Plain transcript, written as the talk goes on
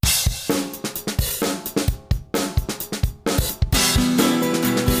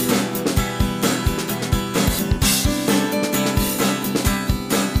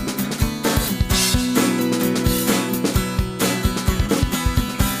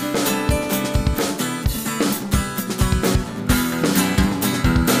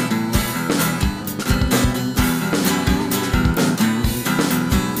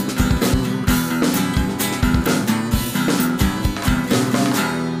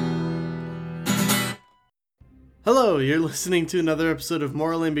Hello, you're listening to another episode of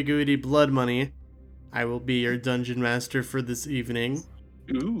Moral Ambiguity Blood Money. I will be your dungeon master for this evening.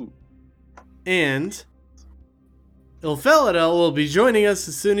 Ooh. And Ilfeladel will be joining us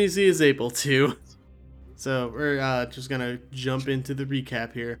as soon as he is able to. So we're just gonna jump into the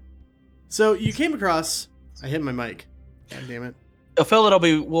recap here. So you came across... I hit my mic. God damn it.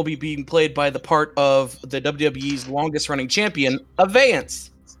 Ilfeladel will be being played by the part of the WWE's longest running champion, Avance.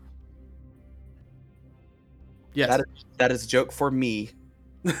 Yes. That is a joke for me.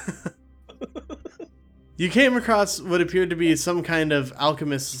 You came across what appeared to be some kind of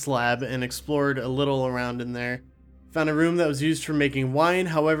alchemist's lab and explored a little around in there. Found a room that was used for making wine.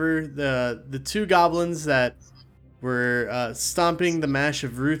 However, the two goblins that were stomping the mash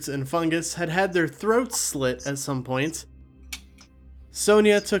of roots and fungus had their throats slit at some point.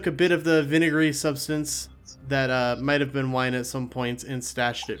 Sonia took a bit of the vinegary substance that might have been wine at some point and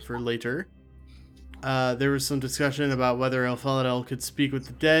stashed it for later. There was some discussion about whether Ilfeladel could speak with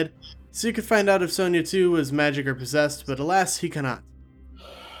the dead, so you could find out if Sonia too was magic or possessed, but alas, he cannot.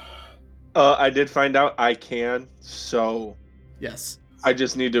 I did find out I can, so Yes. I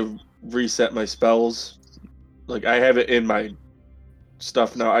just need to reset my spells. Like, I have it in my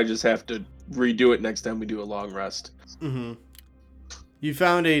stuff now, I just have to redo it next time we do a long rest. Mm-hmm. You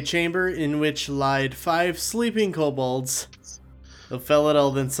found a chamber in which lied 5 sleeping kobolds.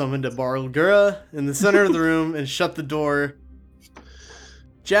 Ilfeladel then summoned a Barlgura in the center of the room and shut the door.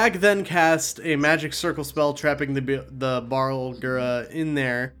 Jack then cast a magic circle spell trapping the Barlgura in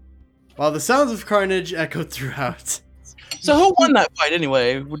there, while the sounds of carnage echoed throughout. So who won that fight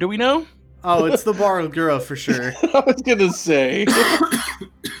anyway? Do we know? Oh, it's the Barlgura for sure. I was gonna say.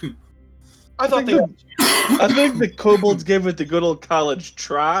 I thought I think the kobolds gave it the good old college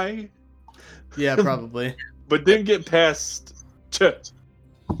try, Yeah, probably. but didn't get past.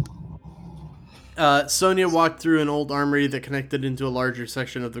 Sonia walked through an old armory that connected into a larger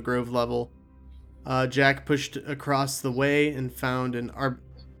section of the grove level. Jack pushed across the way and found an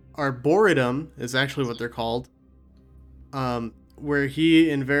arboretum, is actually what they're called, where he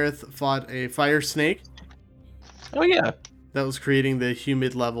and Verith fought a fire snake. Oh yeah. That was creating the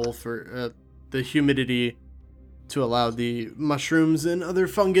humid level for the humidity to allow the mushrooms and other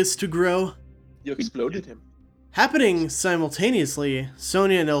fungus to grow. You exploded him. Happening simultaneously,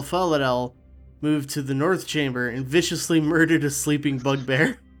 Sonia and Ilfeladel moved to the north chamber and viciously murdered a sleeping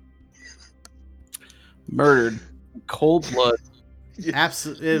bugbear. Murdered. Cold blood.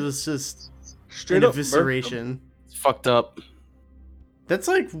 It was just Straight an up evisceration. It's fucked up. That's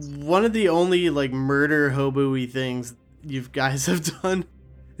like one of the only like murder hobo-y things you guys have done.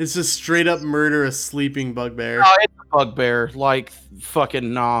 It's just straight up murder a sleeping bugbear. Oh, it's a bugbear. Like,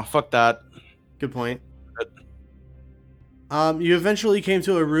 fucking nah. Fuck that. Good point. You eventually came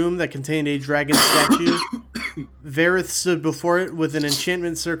to a room that contained a dragon statue. Verith stood before it with an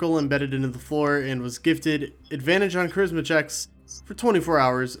enchantment circle embedded into the floor and was gifted advantage on charisma checks for 24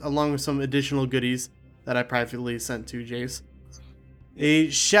 hours, along with some additional goodies that I privately sent to Jace. A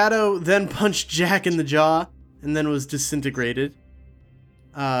shadow then punched Jack in the jaw and then was disintegrated.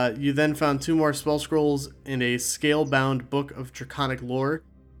 You then found 2 more spell scrolls and a scale-bound book of draconic lore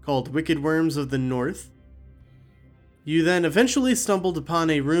called Wicked Worms of the North. You then eventually stumbled upon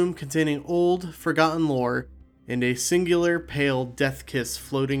a room containing old, forgotten lore and a singular pale death kiss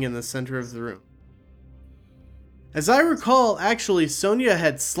floating in the center of the room. As I recall, actually, Sonia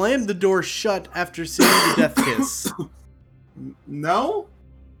had slammed the door shut after seeing the death kiss. No,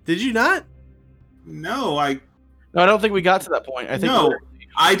 Did you not? no, No, I don't think we got to that point. I think no,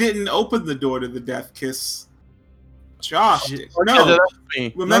 I didn't open the door to the death kiss. Josh, Shit. or Yeah, no, that's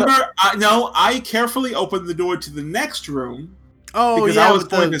me. remember? I carefully opened the door to the next room Oh, because yeah, I was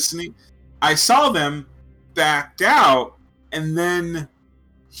with going the... to sneak. I saw them, backed out, and then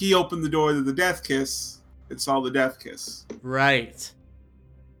he opened the door to the death kiss and saw the death kiss. Right.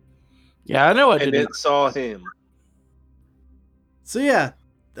 Yeah, I know I And didn't. it saw him. So yeah,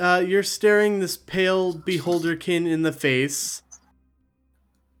 you're staring this pale beholderkin in the face.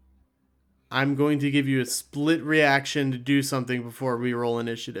 I'm going to give you a split reaction to do something before we roll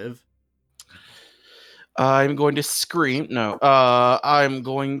initiative. I'm going to scream. No. I'm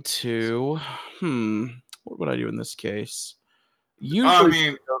going to. What would I do in this case? Usually, I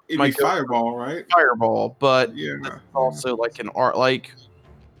mean, it'd my be fireball, right? fireball, but Yeah. also like an art. Like,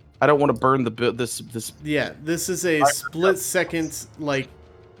 I don't want to burn this. Yeah, this is a split second, like,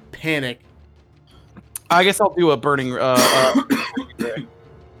 panic. I guess I'll do a burning.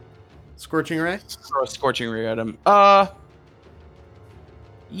 Scorching Ray? Throw a scorching ray at him.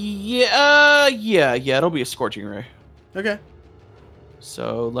 Yeah, it'll be a scorching ray. Okay.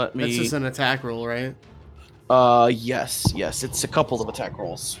 So let me. That's just an attack roll, right? Yes. It's a couple of attack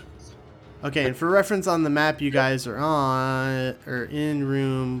rolls. Okay, and for reference on the map, you guys are in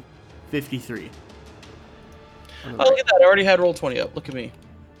room 53. On the Oh, look right. at that! I already had roll 20 up. Look at me.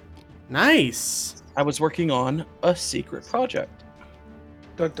 Nice. I was working on a secret project.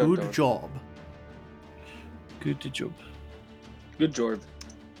 Dun, dun, Good dun. job. Good job. Good job.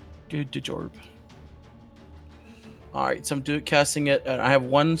 Good job. All right, so I'm casting it. I have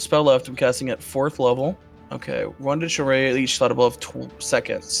one spell left. I'm casting it 4th level. Okay, one additional ray each slot above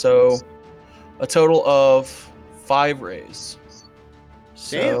seconds. So a total of 5 rays.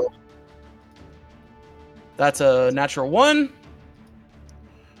 So Damn. that's a natural 1.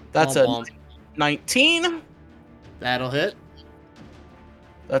 That's a Womp womp. 19. That'll hit.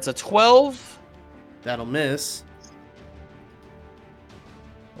 That's a 12. That'll miss.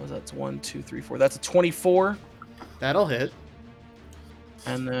 What was that? That's 1, 2, 3, 4. That's a 24. That'll hit.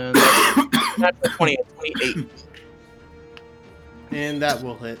 And then that's a 28. And that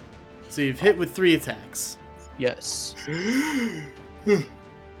will hit. So you've hit with 3 attacks. Yes.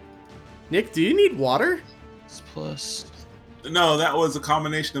 Nick, do you need water? It's plus. No, that was a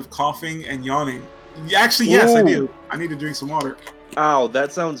combination of coughing and yawning. Actually, yes, I Ooh. do. I need to drink some water. Ow,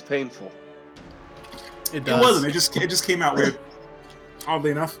 that sounds painful. It It does. wasn't. It just came out weird.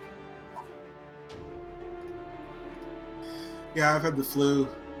 Oddly enough. Yeah, I've had the flu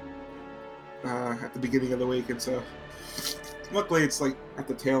at the beginning of the week, and so luckily it's like at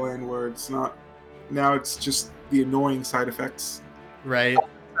the tail end where it's not. Now it's just the annoying side effects. Right.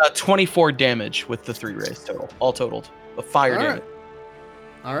 24 damage with the 3 rays total, all totaled. The fire All right. damage.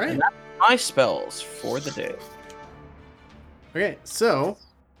 All right. And My spells for the day. Okay, so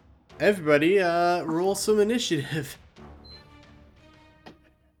everybody roll some initiative.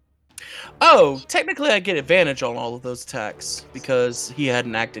 Oh, technically I get advantage on all of those attacks because he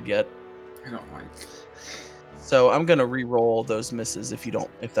hadn't acted yet. I don't like. So I'm gonna re-roll those misses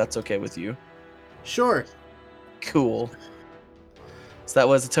if that's okay with you. Sure. Cool. So that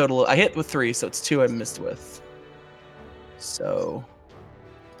was a total. I hit with 3, so it's 2 I missed with. So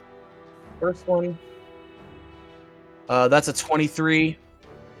first one. That's a 23.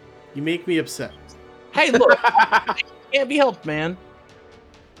 You make me upset. Hey, look, it can't be helped, man.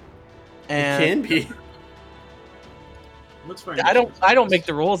 It And can be. What's fine? I don't make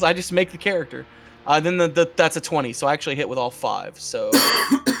the rules. I just make the character. Then that's a 20, so I actually hit with all 5. So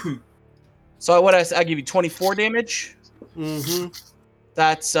so what I give you 24 damage. Mm-hmm.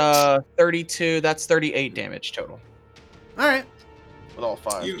 That's 32. That's 38 damage total All right. with all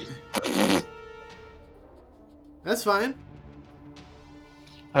 5. You- That's fine.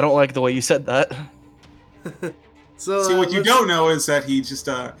 I don't like the way you said that. So See, what you let's- don't know is that he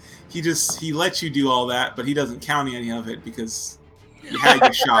lets you do all that, but he doesn't count any of it because you had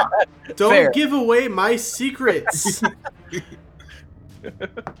your shot. Don't Fair. give away my secrets.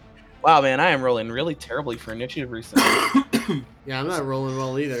 Wow, man, I am rolling really terribly for initiative recently. Yeah, I'm not rolling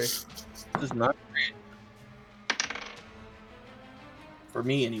well either. This is not great for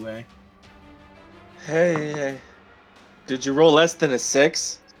me, anyway. Hey. Did you roll less than a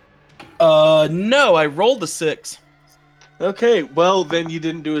 6? No, I rolled a 6. Okay, well then you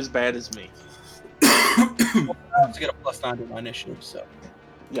didn't do as bad as me. I have to get a +9 to my initiative, so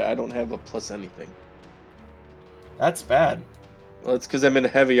Yeah, I don't have a plus anything. that's bad. Well, it's because I'm in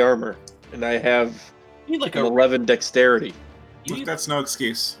heavy armor, and I have You need like an a 11 dexterity. you need, That's no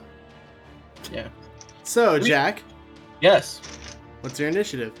excuse. yeah. So, Jack, Yes, what's your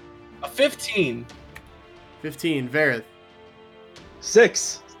initiative? a 15. 15. Vareth.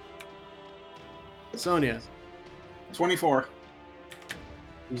 6. Sonia. 24.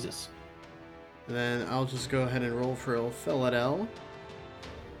 Jesus. And then I'll just go ahead and roll for Philadel.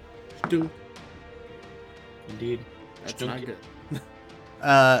 Do. Indeed. That's not good.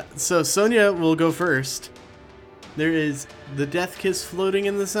 So Sonia will go first. There is the death kiss floating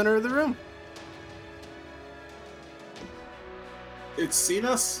in the center of the room. It's seen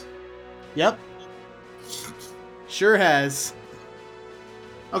us? Yep. Sure has.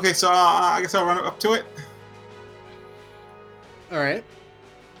 Okay, so I guess I'll run up to it. All right.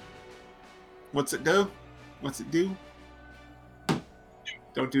 What's it do? What's it do?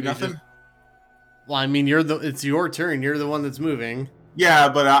 Don't do You nothing? just- Well, I mean, it's your turn. You're the one that's moving. Yeah,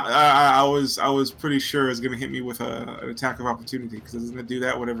 but I was pretty sure it was going to hit me with an attack of opportunity, because it's going to do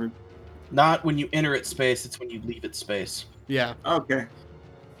that whatever. Not when you enter its space, it's when you leave its space. Yeah. Okay.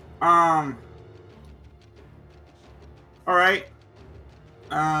 Alright.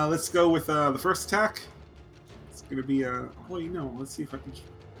 Let's go with the first attack. It's going to be wait, no, let's see if I can...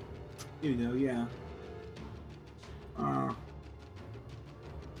 Here we go, yeah.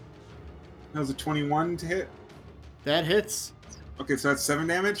 That was a 21 to hit. That hits. Okay, so that's 7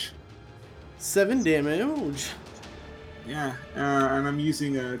 damage. 7 damage. Yeah, and I'm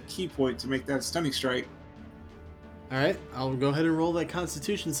using a key point to make that a stunning strike. Alright, I'll go ahead and roll that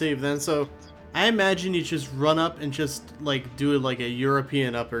Constitution save then. So, I imagine you just run up and just, like, do it like a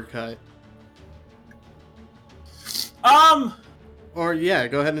European uppercut. Or, yeah,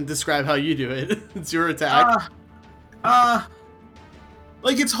 go ahead and describe how you do it. It's your attack.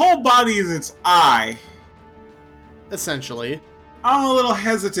 Like its whole body is its eye. Essentially. I'm a little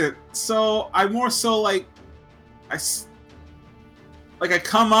hesitant, so I more so like, I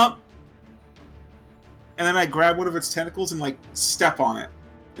come up, and then I grab one of its tentacles and like step on it,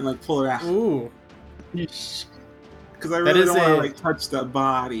 and like pull it out. Ooh. Because I really don't want to like touch the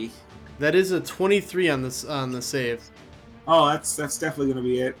body. That is a 23 on the save. Oh, that's definitely gonna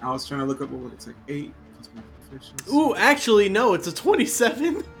be it. I was trying to look up what it's like 8 plus my proficiency. Ooh, actually, no, it's a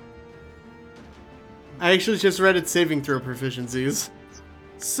 27. I actually just read its saving throw proficiencies.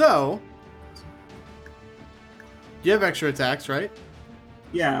 So, you have extra attacks, right?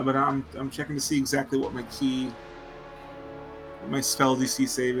 Yeah, but I'm checking to see exactly what my spell DC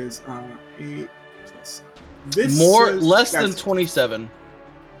save is. 8 plus. Less than 27.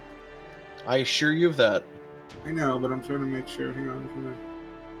 I assure you of that. I know, but I'm trying to make sure. Hang on.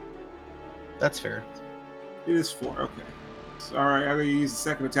 That's fair. It is 4. Okay. So, all right, I'm gonna use the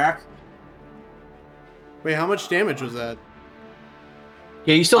second attack. Wait, how much damage was that?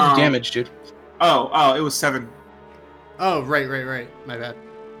 Yeah, you still do damage, dude. Oh, it was 7. Oh, right. My bad.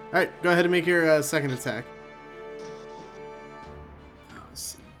 Alright, go ahead and make your second attack. Let's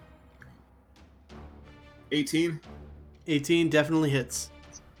see. 18. 18 definitely hits.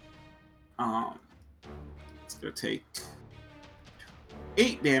 It's gonna take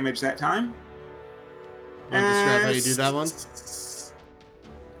 8 damage that time. Want to describe how you do that one?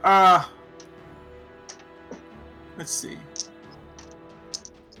 Let's see.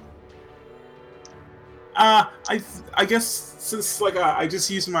 I guess since like I just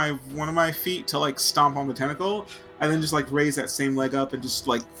use one of my feet to like stomp on the tentacle, and then just like raise that same leg up and just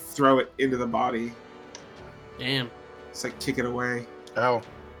like throw it into the body. Damn. Just like kick it away. Ow.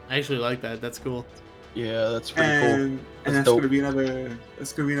 I actually like that. That's cool. Yeah, that's pretty cool. And that's dope. gonna be another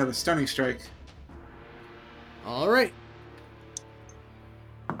stunning strike. Alright.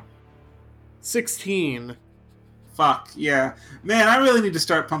 16. Fuck yeah, man! I really need to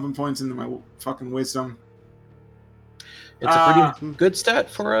start pumping points into my fucking wisdom. It's a pretty good stat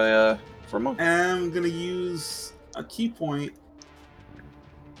for a monk. And I'm gonna use a key point.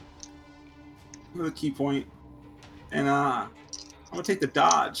 Another key point, and I'm gonna take the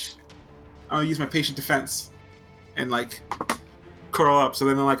dodge. I'm gonna use my patient defense, and like curl up. So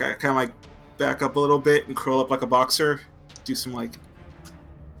then like I kind of like back up a little bit and curl up like a boxer. Do some like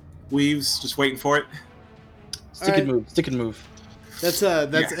weaves, just waiting for it. Stick and move. That's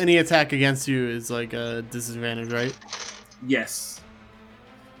any attack against you is like a disadvantage, right? Yes.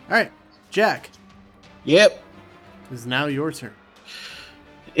 Alright, Jack. Yep. It's now your turn.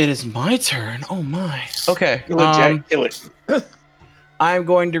 It is my turn. Oh my. Okay. Kill it, Jack. Kill it. I'm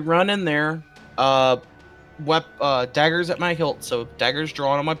going to run in there. Daggers at my hilt, so daggers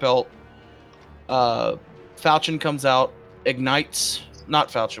drawn on my belt. Falchion comes out, ignites.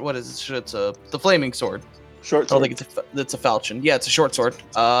 Not falchion. What is it? It's the flaming sword. Short I sword. don't think it's a falchion. Yeah, it's a short sword.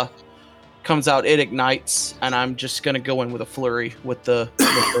 Comes out, it ignites, and I'm just gonna go in with a flurry with the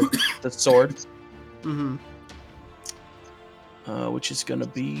sword. Mm-hmm. Which is gonna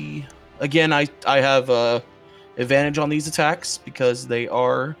be again. I have advantage on these attacks because he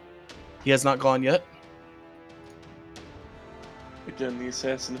has not gone yet. Again, the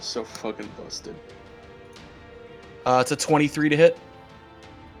assassin is so fucking busted. It's a 23 to hit.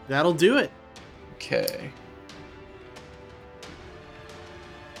 That'll do it. Okay.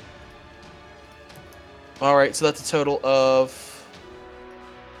 All right, so that's a total of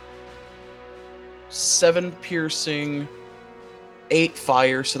 7 piercing, 8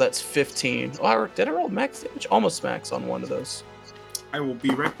 fire, so that's 15. Oh, did I roll max damage? Almost max on one of those. I will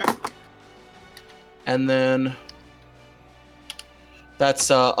be right back. And then that's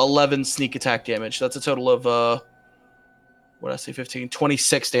 11 sneak attack damage. That's a total of, what did I say, 15?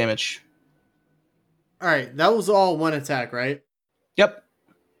 26 damage. Alright, that was all one attack, right? Yep.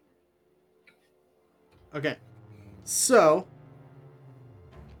 Okay. So,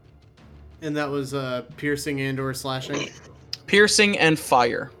 and that was piercing and or slashing? Piercing and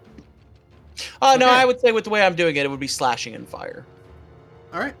fire. Oh, no, Okay. I would say with the way I'm doing it, it would be slashing and fire.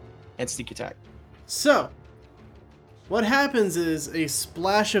 Alright. And sneak attack. So, what happens is a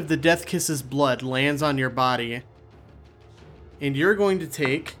splash of the Death Kiss's blood lands on your body, and you're going to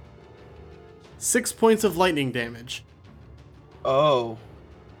take 6 points of lightning damage. Oh,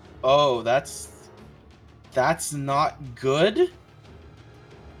 that's not good.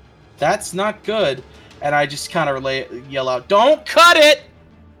 That's not good. And I just kind of yell out, "Don't cut it!"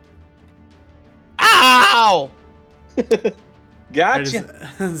 Ow! Alright,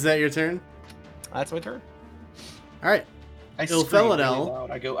 Gotcha. is that your turn? That's my turn. All right. I scream Ilfeladel. really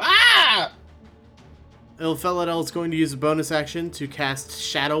loud. I go, "Ah!" Ilfeladel is going to use a bonus action to cast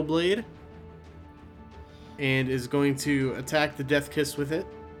Shadow Blade. And is going to attack the Death Kiss with it.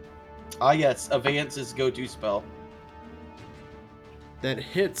 Ah, yes, Avance's go-to spell. That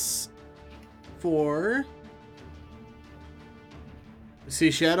hits for... See,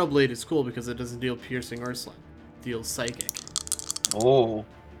 Shadow Blade is cool because it doesn't deal piercing or slap. It deals psychic. Oh.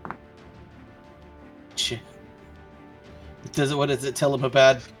 Shit. What does it tell him a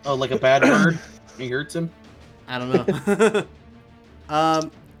bad, like a bad word? He hurts him? I don't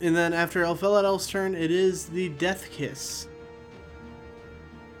know. And then after Ilfeladel's turn, it is the Death Kiss.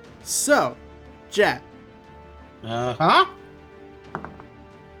 So, Jack, Uh-huh.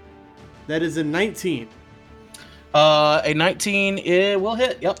 that is a 19. A 19, it will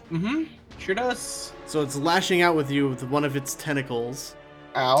hit. Yep. Mm-hmm. Sure does. So it's lashing out with you with one of its tentacles.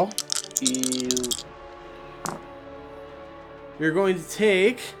 Ow. Ew. You're going to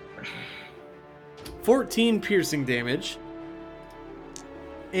take 14 piercing damage.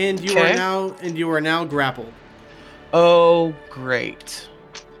 And you Okay. are now grappled. Oh, great.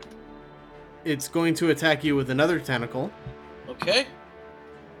 It's going to attack you with another tentacle. Okay.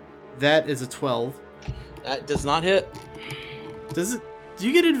 That is a 12. That does not hit. Do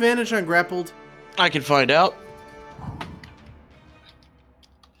you get advantage on grappled? I can find out.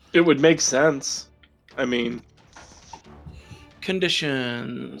 It would make sense. I mean,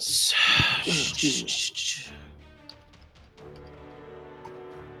 Conditions.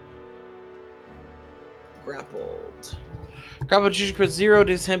 Grappled. Grappled usually puts 0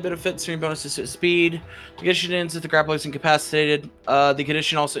 to his hit benefits and bonuses to his speed. The condition ends if the grappler is incapacitated. The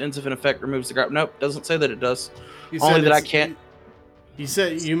condition also ends if an effect removes the grapple. Nope, doesn't say that it does. You Only that I it's- can't.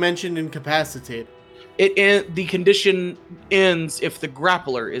 You mentioned incapacitate. The condition ends if the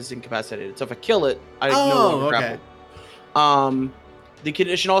grappler is incapacitated. So if I kill it, I no longer okay. grapple. The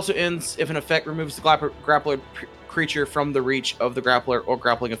condition also ends if an effect removes the grappler creature from the reach of the grappler or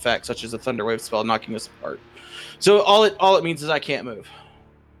grappling effect, such as a thunder wave spell, knocking us apart. So all it means is I can't move.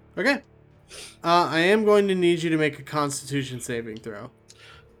 Okay. I am going to need you to make a Constitution saving throw.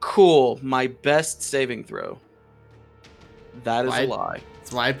 Cool. My best saving throw. That is Why? a lie.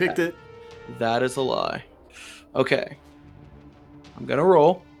 That's why I picked it. That is a lie. Okay. I'm gonna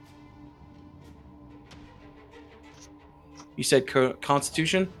roll. You said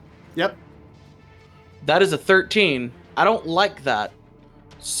Constitution? Yep. That is a 13. I don't like that.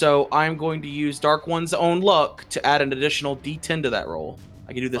 So I'm going to use Dark One's own luck to add an additional D10 to that roll.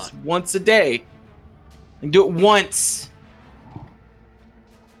 I can do this once a day. I can do it once.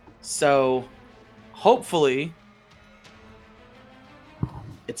 So hopefully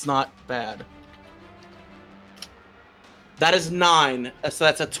it's not bad. That is 9. So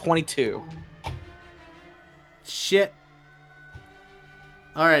that's a 22. Shit.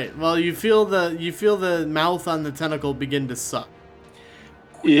 All right. Well, you feel the mouth on the tentacle begin to suck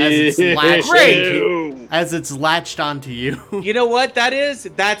as it's latched Great. as it's latched onto you. You know what that is?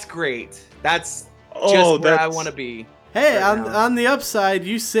 That's great. That's just where I want to be. Hey, Right now. on the upside,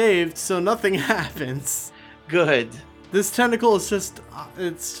 you saved, so nothing happens. Good. This tentacle is just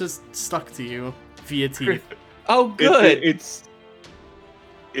stuck to you via teeth. Oh, good. It's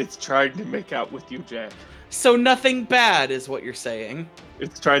trying to make out with you, Jack. So nothing bad is what you're saying.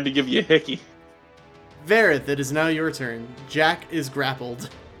 It's trying to give you a hickey. Verith, it is now your turn. Jack is grappled.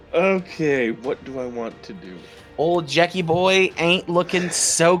 Okay, what do I want to do? Old Jackie boy ain't looking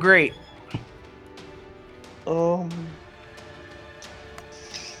so great. I'm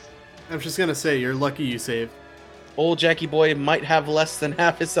just gonna say, you're lucky you saved. Old Jackie boy might have less than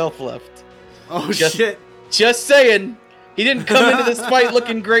half his health left. Oh Just- shit! Just saying. He didn't come into this fight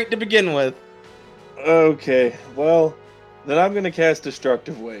looking great to begin with. Okay, well, then I'm gonna cast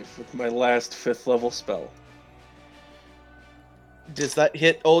Destructive Wave with my last 5th level spell. Does that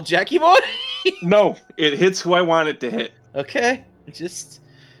hit old Jackie boy? No, it hits who I want it to hit. Okay. Just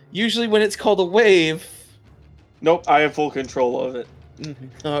usually when it's called a wave. Nope, I have full control of it.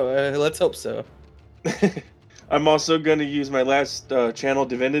 Let's hope so. I'm also gonna use my last Channel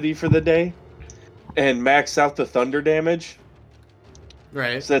Divinity for the day and max out the thunder damage.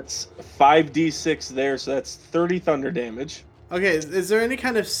 Right. So that's 5d6 there, so that's 30 thunder damage. Okay. Is there any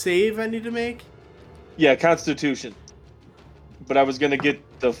kind of save I need to make? Yeah, Constitution. But I was gonna get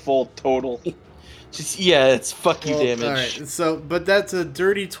the full total. Just yeah, it's fuck you Well, damage. All right. So, but that's a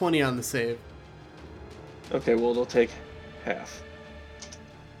dirty 20 on the save. Okay, well, it'll take half.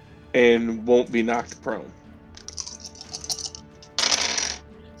 And won't be knocked prone.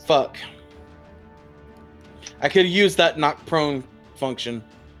 Fuck. I could have used that knock prone function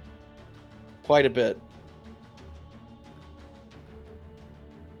quite a bit.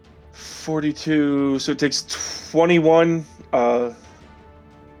 42, so it takes 21,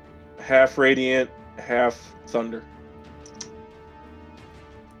 half radiant, half thunder.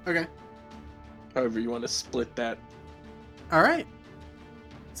 Okay. However you want to split that. All right.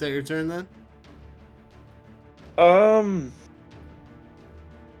 Is that your turn then?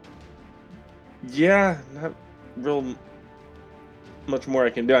 Yeah, not real much more I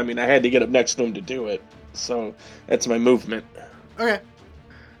can do. I mean, I had to get up next to him to do it, so that's my movement. Okay.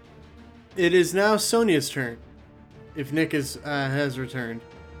 It is now Sonia's turn. If Nick has returned.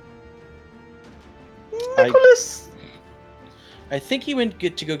 Nicholas! I think he went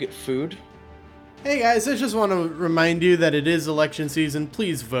to go get food. Hey guys, I just want to remind you that it is election season.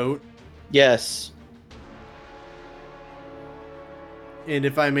 Please vote. Yes. And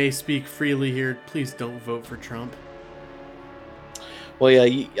if I may speak freely here, please don't vote for Trump. Well,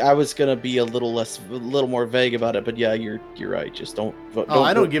 yeah, I was gonna be a little more vague about it, but yeah, you're right. Just don't vote. Oh,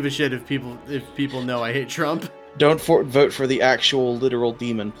 I don't give a shit if people know I hate Trump. Don't vote for the actual literal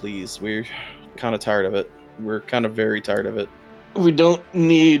demon, please. We're kind of tired of it. We're kind of very tired of it. We don't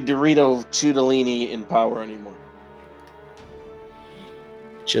need Dorito Ciullini in power anymore.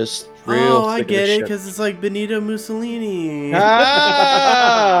 Just real. Oh, I sick of get this it, shit. because it's like Benito Mussolini.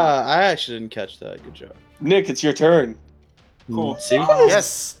 Ah! I actually didn't catch that. Good job. Nick, it's your turn. Cool. See?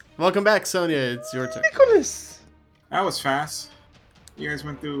 Yes. Welcome back, Sonia. It's your turn. Nicholas! That was fast. You guys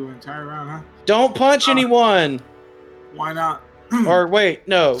went through an entire round, huh? Don't punch anyone. Why not? Or wait,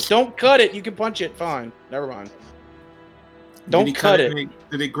 no, don't cut it. You can punch it. Fine. Never mind. Don't Did he cut it.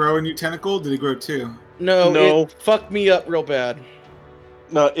 Did it grow a new tentacle? Did it grow two? No, No. it fucked me up real bad.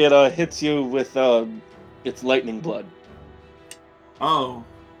 No, it hits you with its lightning blood. Oh,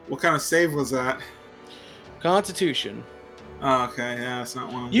 what kind of save was that? Constitution. Oh, okay, yeah, that's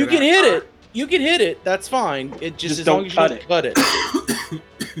not one. I'm You good can at. hit it. You can hit it. That's fine. It just as don't long as you cut don't it.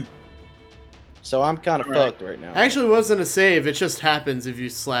 cut it. So I'm kind of Right. fucked right now. Actually, it wasn't a save. It just happens if you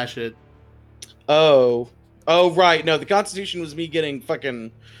slash it. Oh right. No, the Constitution was me getting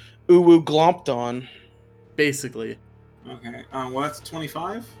fucking uwu glomped on. Basically. Okay, well, that's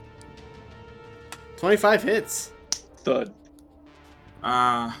 25. 25 hits. Thud.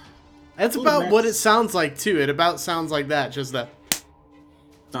 That's Ooh, about nice. what it sounds like, too. It about sounds like that. Just that.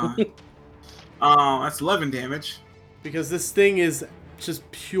 Done. That's 11 damage. Because this thing is just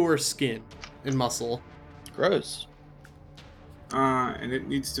pure skin and muscle. Gross. And it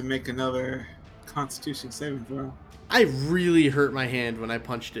needs to make another Constitution saving throw. I really hurt my hand when I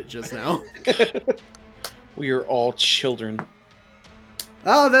punched it just now. We are all children.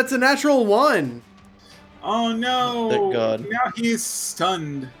 Oh, that's a natural 1. Oh no! Thank God. Now he is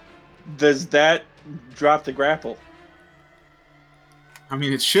stunned. Does that drop the grapple? I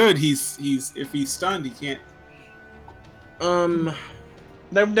mean, it should. He's if he's stunned, he can't.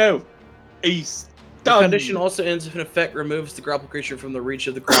 No. He's The done. condition also ends if an effect removes the grapple creature from the reach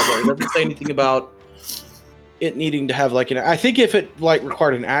of the grappler. It doesn't say anything about it needing to have like an. I think if it like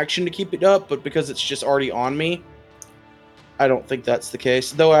required an action to keep it up, but because it's just already on me, I don't think that's the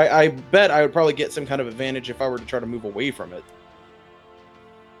case. Though I bet I would probably get some kind of advantage if I were to try to move away from it.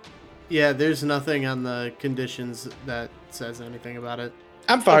 Yeah, there's nothing on the conditions that says anything about it.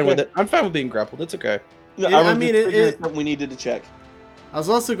 I'm fine Okay. with it. I'm fine with being grappled. It's okay. No, Yeah, I was mean, just it- figuring it- something we needed to check. I was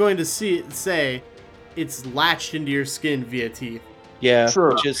also going to say it's latched into your skin via teeth. Yeah.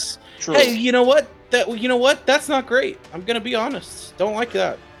 Sure. Which is. True. Hey, you know what? That's not great. I'm gonna be honest. Don't like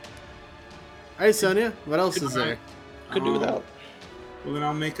that. All right, Sonia, what else is there? Could do without. Well, then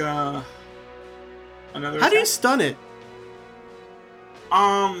I'll make another. How do you attack. stun it?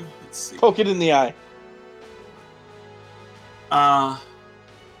 Let's see. Poke it in the eye.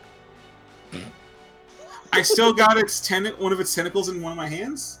 I still got one of its tentacles in one of my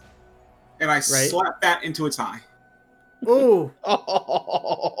hands, and I slap that into its eye. Oh,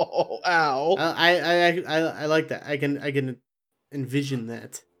 Oh, ow. I like that. I can envision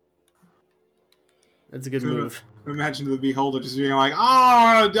that. That's a good move. Imagine the beholder just being like,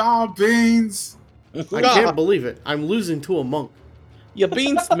 "Oh, beans." I can't believe it. I'm losing to a monk. You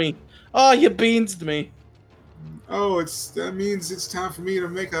beansed me. Oh, you beansed me. Oh, that means it's time for me to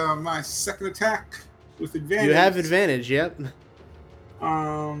make my second attack with advantage. You have advantage. Yep.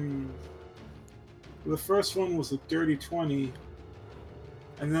 The first one was a dirty 20,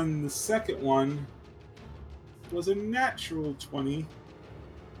 And then the second one was a natural 20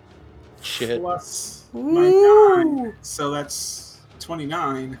 Shit. plus my Ooh. 9. So that's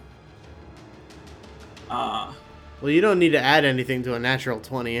 29. Well, you don't need to add anything to a natural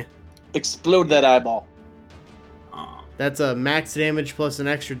 20. Explode that eyeball. That's a max damage plus an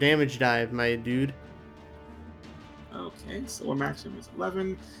extra damage die, my dude. Okay, so our max damage is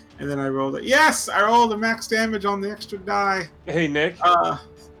 11. And then I rolled it. Yes! I rolled the max damage on the extra die. Hey, Nick.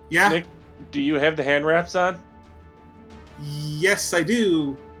 Yeah? Nick, do you have the hand wraps on? Yes, I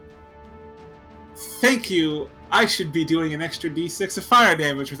do. Thank you. I should be doing an extra d6 of fire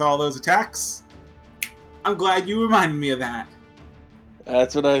damage with all those attacks. I'm glad you reminded me of that.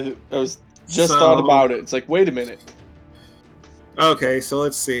 That's what I was just So- thought about it. It's like, wait a minute. Okay, so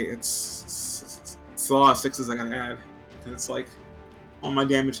let's see. It's a lot of 6s I gotta add. And it's like all my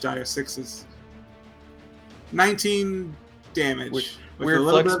damage die are 6s. 19 damage. Weird- with weird a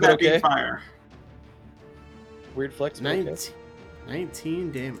little flex, bit of but that being okay. fire. Weird flex. but okay.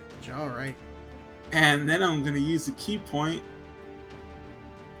 19 damage. All right. And then I'm gonna use the key point.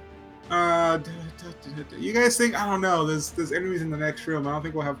 You guys think? I don't know. There's enemies in the next room. I don't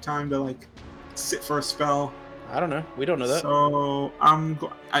think we'll have time to like sit for a spell. I don't know. We don't know that. So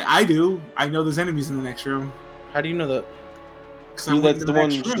I do. I know there's enemies in the next room. How do you know that? 'Cause I went That's to the one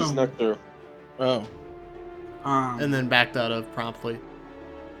next she room. snuck through. Oh. And then backed out of promptly.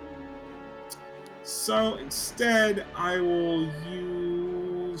 So instead, I will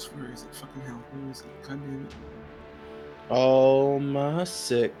use. Where is it? Fucking hell! Where is it? God damn it! All my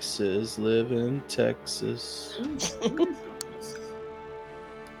 6s live in Texas.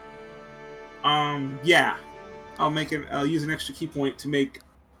 Yeah. I'll use an extra key point to make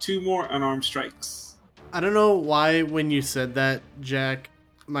 2 more unarmed strikes. I don't know why when you said that, Jack,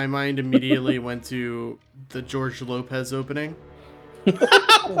 my mind immediately went to the George Lopez opening.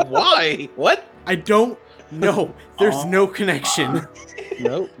 Why? What? I don't know. There's Aw. no connection.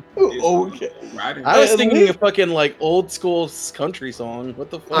 Nope. Okay. Right. I was At thinking least- of fucking like old school country song. What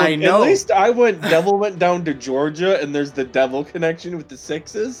the fuck? I know. At least I went Devil went down to Georgia, and there's the devil connection with the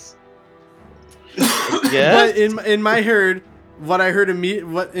 6s. Yeah. But in my head, what I heard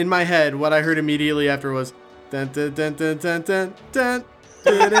immediately after was dun dun dun dun dun dun dun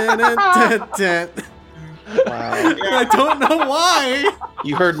dun dun dun dun. Wow. I don't know why.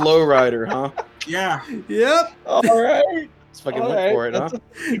 You heard Lowrider, huh? Yeah. Yep. All right. Let's fucking All look right, for it, huh?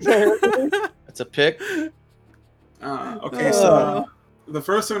 that's That's a pick. Okay, so the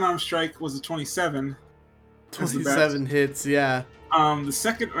first unarmed strike was a 27. That's the best. 27 hits, yeah. The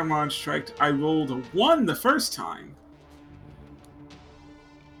second unarmed strike, I rolled a 1 the first time.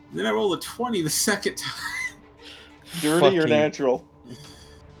 Then I rolled a 20 the second time. Dirty or Fucking- natural?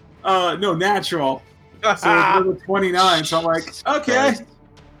 No, natural. So it's rolled a 29. So I'm like, okay.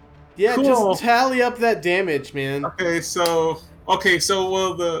 Yeah, Cool. just tally up that damage, man. Okay, so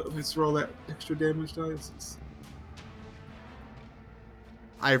let's roll that extra damage dice.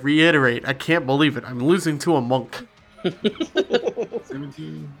 I reiterate, I can't believe it. I'm losing to a monk.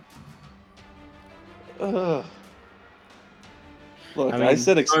 17. Ugh. Look, I I, mean,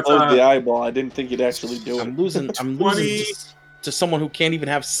 said explode the eyeball. I didn't think you'd actually do it. I'm losing 20. to someone who can't even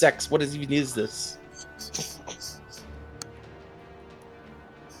have sex. What is this?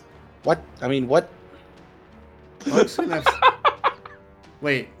 What? I mean, what? Monks can have...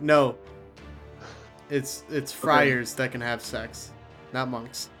 Wait, no. It's friars that can have sex, not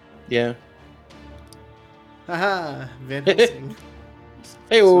monks. Yeah. Haha, Van Helsing.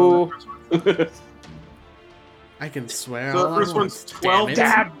 Hey, So I can swear. So all the I first want. one's 12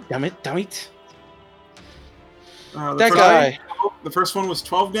 Damn it. damn it, damn it. the That first- guy. The first one was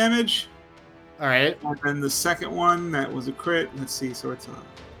 12 damage. All right. And then the second one, that was a crit. Let's see, so it's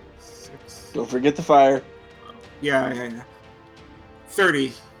 6. Don't forget the fire. Yeah.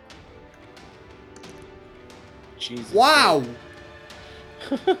 30. Jesus. Wow.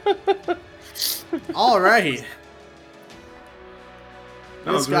 All right. That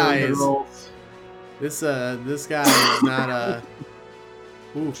This was really guy good is rolls. this guy is not a.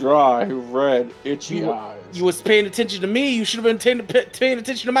 Oof. Dry, red, itchy You- eyes. You was paying attention to me. You should have been paying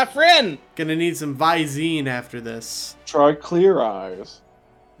attention to my friend. Gonna need some Visine after this. Try clear eyes.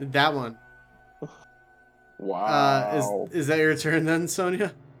 That one. Wow. Is that your turn then,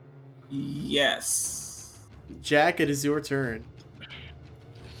 Sonia? Yes. Jack, it is your turn.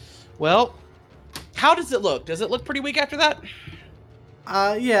 Well, how does it look? Does it look pretty weak after that?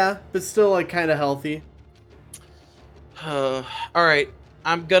 Yeah, but still like kind of healthy. All right.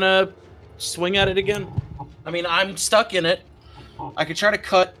 I'm gonna swing at it again. I mean, I'm stuck in it. I could try to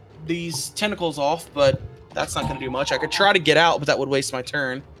cut these tentacles off, but That's not going to do much. I could try to get out, but that would waste my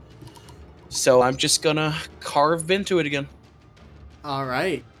turn. So I'm just going to carve into it again. All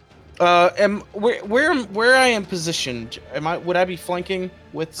right. Where I am positioned? Would I be flanking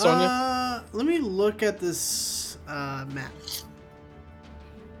with Sonya? Let me look at this map.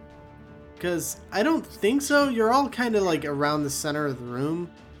 Because I don't think so. You're all kind of like around the center of the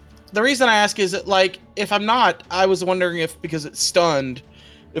room. The reason I ask is that, like, if I'm not, I was wondering if, because it's stunned,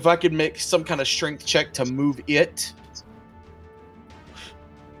 if I could make some kind of strength check to move it.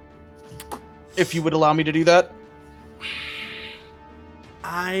 If you would allow me to do that.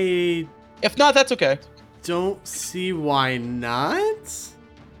 If not, that's okay. Don't see why not.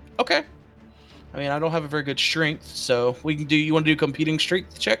 Okay. I mean, I don't have a very good strength, so we can do. You want to do competing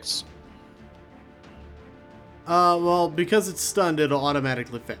strength checks? Well, because it's stunned, it'll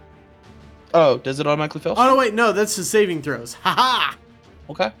automatically fail. Oh, does it automatically fail? Oh no, wait, no, that's the saving throws. Haha.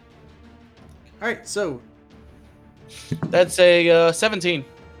 Okay. All right, so that's a 17.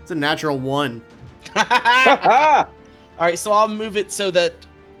 It's a natural 1. All right, so I'll move it so that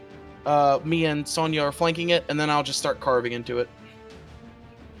me and Sonya are flanking it, and then I'll just start carving into it.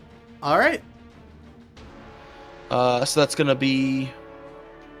 All right. So that's gonna be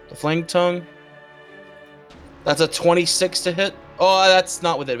the flank tongue. That's a 26 to hit. Oh, that's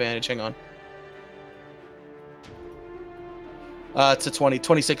not with advantage. Hang on. It's a 20.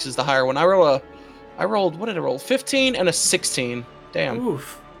 26 is the higher one. I rolled. What did I roll? 15 and a 16. Damn.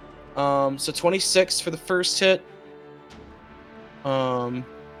 Oof. So 26 for the first hit. So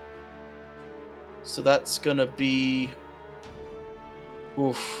that's gonna be.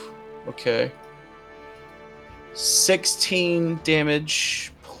 Oof. Okay. 16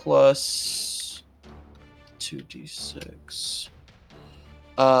 damage plus 2d6.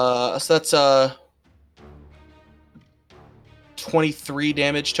 So that's 23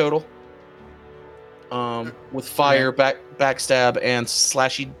 damage total. With fire, backstab, and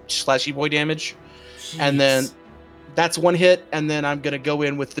slashy boy damage. Jeez. And then that's one hit, and then I'm gonna go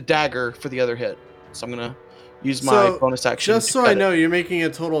in with the dagger for the other hit. So I'm gonna use my bonus action. Just so I know, you're making a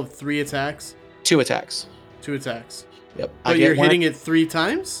total of 3 attacks. 2 attacks. 2 attacks. Yep. But you're hitting it 3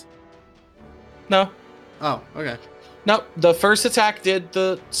 times? No. Oh, okay. No, the first attack did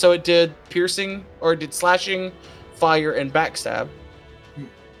it did piercing, or it did slashing, fire, and backstab.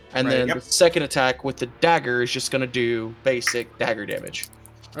 And then the second attack with the dagger is just going to do basic dagger damage.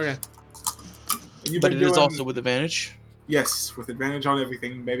 Okay. But it is also with advantage? Yes, with advantage on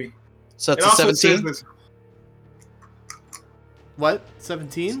everything, baby. So it's a 17? What?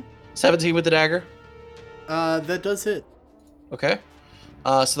 17? 17 with the dagger? That does hit. Okay.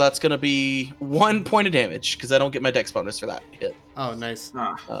 So that's going to be 1 point of damage, because I don't get my dex bonus for that hit. Oh, nice.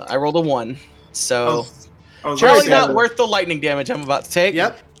 I rolled a 1, so... Probably not worth the lightning damage I'm about to take.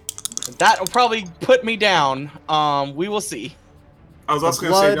 Yep. That will probably put me down. We will see. I was also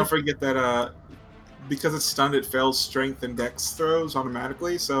going to say, don't forget that because it's stunned, it fails strength and dex throws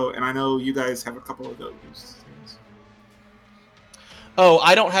automatically. So, and I know you guys have a couple of those things. Oh,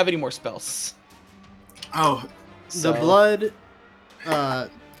 I don't have any more spells. Oh. The blood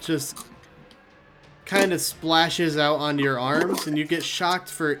just kind of splashes out onto your arms, and you get shocked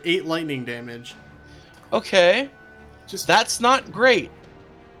for 8 lightning damage. Okay. That's not great.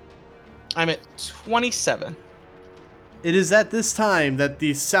 I'm at 27. It is at this time that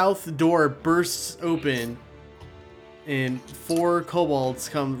the south door bursts open and 4 kobolds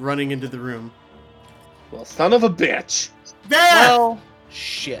come running into the room. Well, son of a bitch. There! Well,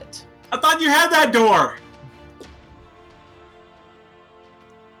 shit. I thought you had that door!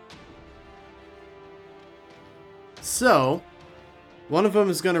 So, one of them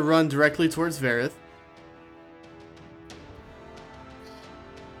is going to run directly towards Vareth.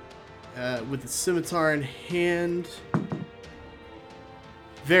 With the scimitar in hand.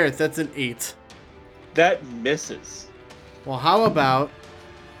 Vareth, that's an 8. That misses. Well, how about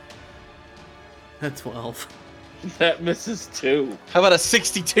a 12? That misses too. How about a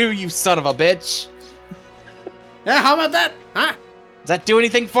 62, you son of a bitch? Yeah, how about that? Huh? Does that do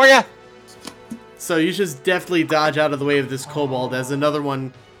anything for you? So you just deftly dodge out of the way of this kobold as another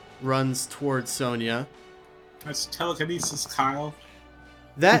one runs towards Sonya. That's telekinesis, Kyle.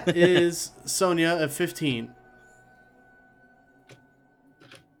 That is Sonya at 15.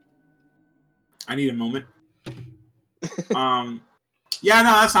 I need a moment. Yeah,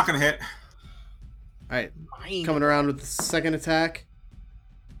 no, that's not gonna hit. Alright, coming around with the second attack.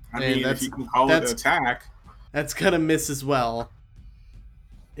 I mean, if you can call it an attack. That's gonna miss as well.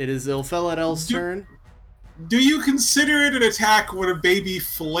 It is Ilfelad's turn. Do you consider it an attack when a baby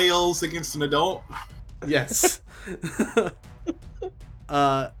flails against an adult? Yes.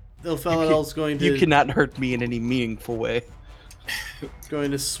 Ilfeladel's going You to cannot hurt me in any meaningful way.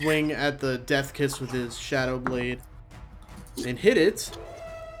 swing at the Death Kiss with his Shadow Blade and hit it.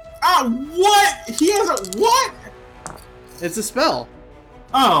 Ah, what? He has a what? It's a spell.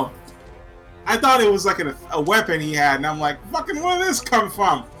 Oh, I thought it was like a weapon he had, and I'm like, fucking, where did this come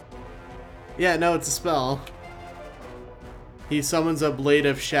from? Yeah, no, it's a spell. He summons a Blade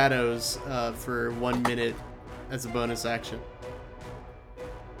of Shadows for 1 minute as a bonus action.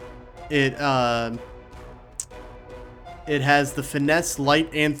 It has the Finesse, Light,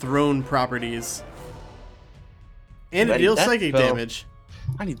 and Throne properties. And I it need deals that psychic spell. damage.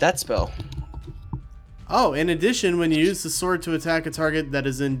 I need that spell. Oh, in addition, when you use the sword to attack a target that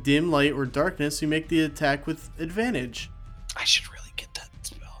is in dim light or darkness, you make the attack with advantage. I should really get that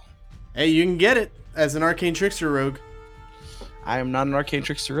spell. Hey, you can get it as an Arcane Trickster rogue. I am not an Arcane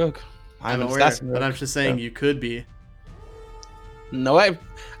Trickster rogue. I'm I'm an aware, assassin but rogue. I'm just saying Yeah. you could be. No, I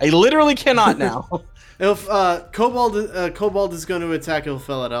literally cannot now. If Kobold is going to attack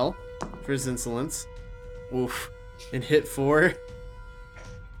Ilfeladel for his insolence. Oof. And hit 4. Is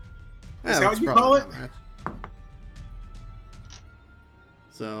that that's what you probably call not bad.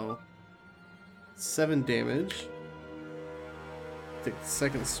 So 7 damage. Take the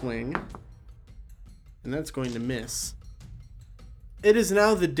second swing. And that's going to miss. It is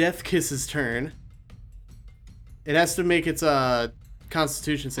now the Death Kiss's turn. It has to make its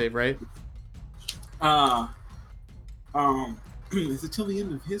Constitution save, right? Is it till the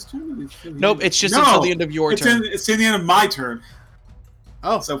end of his turn? Or is it till the Nope, end? it's just No, until the end of your it's turn. it's in the end of my turn.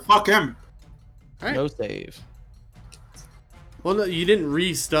 Oh, So fuck him. alright. No save. Well, no, you didn't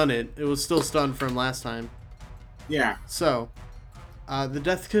re-stun it. It was still stunned from last time. Yeah. So, the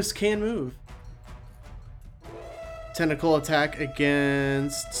Death Kiss can move. Tentacle attack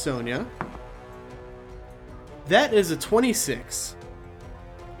against Sonya. That is a 26.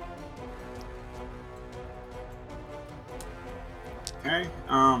 Okay.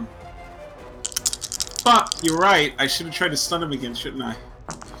 Fuck, you're right. I should have tried to stun him again, shouldn't I?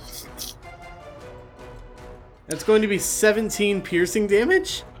 That's going to be 17 piercing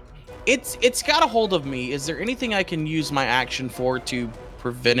damage? It's got a hold of me. Is there anything I can use my action for to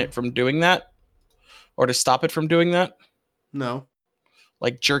prevent it from doing that? Or to stop it from doing that? No.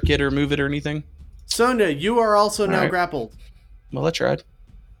 Like jerk it or move it or anything? Sonya, you are also now Alright. grappled. Well, I tried.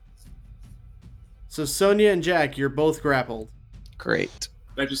 So Sonya and Jack, you're both grappled. Great.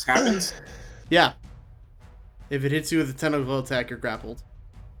 That just happens. Yeah. If it hits you with a tentacle attack, you're grappled.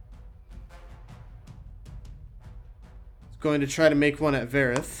 It's going to try to make one at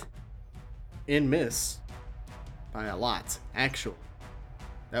Verith. And miss. By a lot, actually.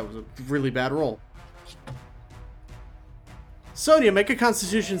 That was a really bad roll. Sonya, make a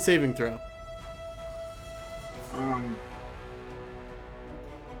Constitution saving throw.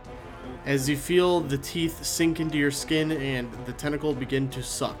 As you feel the teeth sink into your skin and the tentacle begin to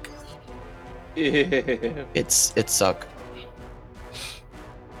suck. It suck.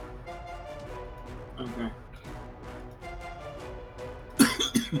 Okay.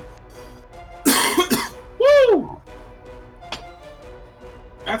 Woo!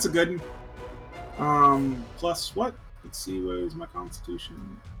 That's a good one. Plus what? Let's see, where's my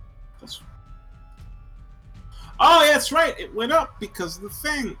Constitution? Plus. Oh, yeah, that's right. It went up because of the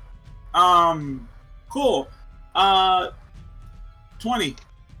thing. Cool. 20.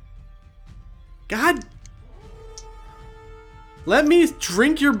 God. Let me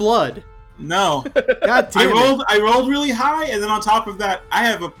drink your blood. No. God damn it. I rolled really high, and then on top of that, I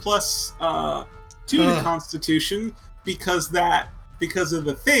have a plus 2 to Constitution because of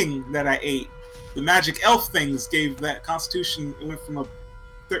the thing that I ate. The magic elf things gave that Constitution. It went from a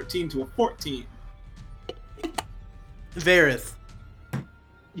 13 to a 14. Verith,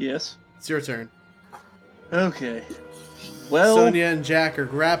 Yes. it's your turn. Okay. Well, Sonya and Jack are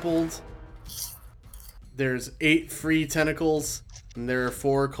grappled. There's 8 free tentacles, and there are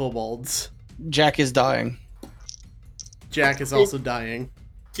 4 kobolds. Jack is dying. Jack is also dying.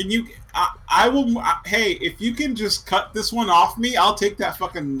 Can you? I will. Hey, if you can just cut this one off me, I'll take that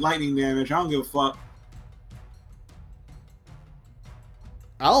fucking lightning damage. I don't give a fuck.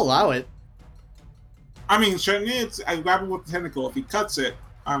 I'll allow it. I mean, certainly I grab it with the tentacle. If he cuts it,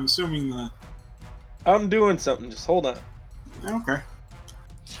 I'm assuming the. I'm doing something. Just hold on. Okay.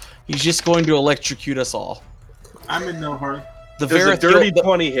 He's just going to electrocute us all. I'm in no hurry. The There's a dirty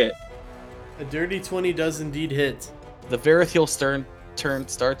 20 hit. A dirty 20 does indeed hit. The Verith turn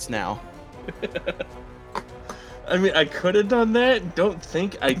starts now. I mean, I could have done that. Don't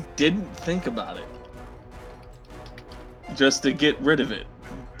think I didn't think about it. Just to get rid of it.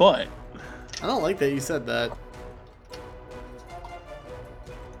 But I don't like that you said that.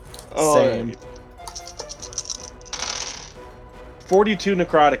 Same. Alright. 42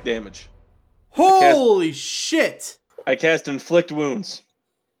 necrotic damage. Holy shit! I cast Inflict Wounds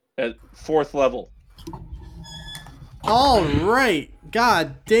at 4th level. All right.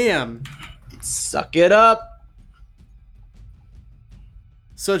 God damn. Suck it up.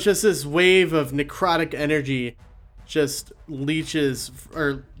 So it's just this wave of necrotic energy just leeches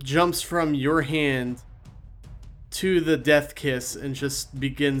or jumps from your hand to the death kiss and just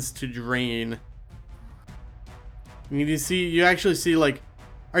begins to drain. And you actually see like,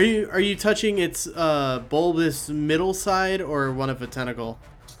 are you touching its bulbous middle side or one of a tentacle?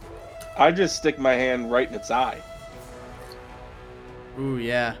 I just stick my hand right in its eye. Ooh,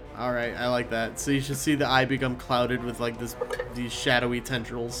 yeah. All right, I like that. So you should see the eye become clouded with like these shadowy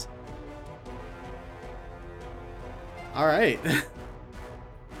tendrils. All right. Is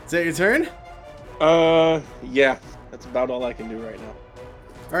that your turn? Yeah. That's about all I can do right now.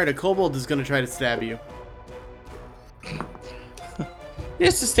 All right, a kobold is gonna try to stab you.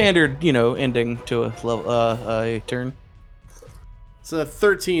 It's a standard, ending to a turn. So a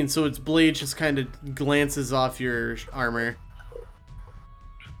 13, so its blade just kind of glances off your armor.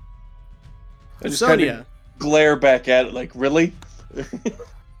 I just Sonia. kinda glare back at it like, really?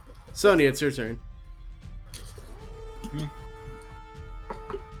 Sonia, it's your turn.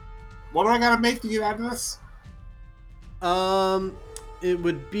 What do I gotta make to get out of this? It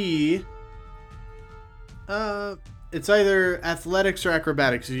would be it's either athletics or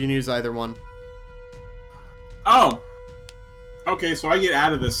acrobatics. You can use either one. Oh. Okay, so I get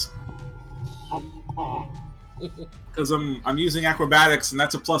out of this. Because I'm using acrobatics and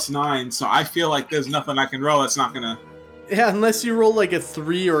that's a +9, so I feel like there's nothing I can roll that's not gonna. Yeah, unless you roll like a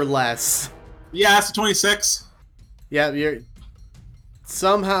 3 or less. Yeah, that's a 26. Yeah, you're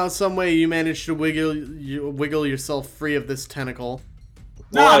somehow, some way you managed to wiggle yourself free of this tentacle.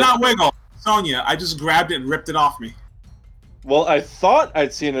 No, What? not wiggle. Sonya, I just grabbed it and ripped it off me. Well, I thought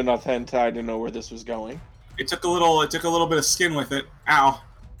I'd seen enough hentai to know where this was going. It took a little bit of skin with it. Ow.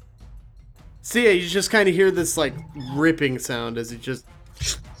 So yeah, you just kind of hear this like ripping sound as it just.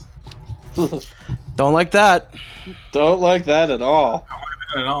 Don't like that. Don't like that at all.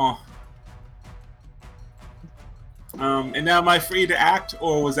 Not at all. And now am I free to act,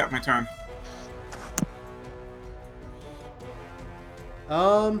 or was that my turn?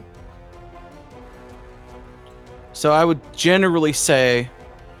 So I would generally say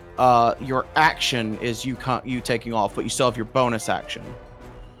your action is you taking off, but you still have your bonus action.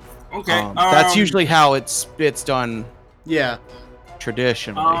 Okay. That's usually how it's done Yeah.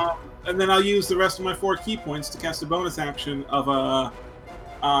 traditionally. And then I'll use the rest of my 4 key points to cast a bonus action of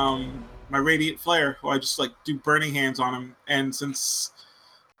my Radiant Flare, where I just like do Burning Hands on him. And since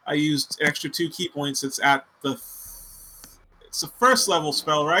I used an extra 2 key points, it's at it's a 1st level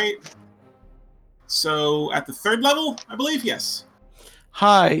spell, right? So at the 3rd level, I believe, yes.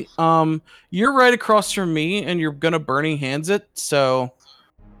 Hi, you're right across from me, and you're gonna burning hands it. So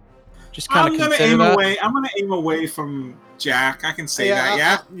just kind I'm of gonna consider aim that. away. I'm gonna aim away from Jack. I can say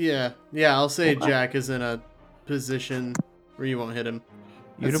that. Yeah. Yeah. I'll say Okay. Jack is in a position where you won't hit him.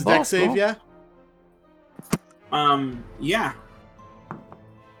 You That's the a dex boss, save, bro. yeah. Yeah.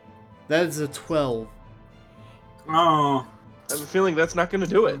 That is a 12. Oh, I have a feeling that's not going to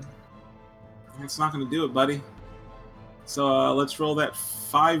do it. it's not gonna do it, buddy. So let's roll that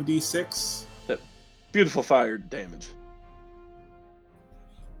 5d6. Beautiful fire damage.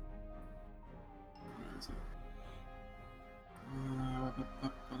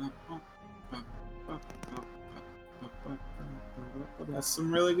 That's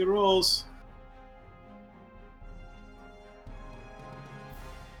some really good rolls.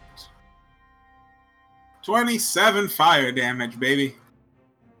 $27 fire damage, baby.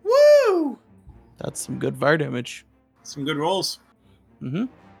 Woo! That's some good fire damage. Some good rolls. Mm-hmm.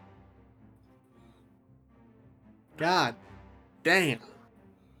 God damn.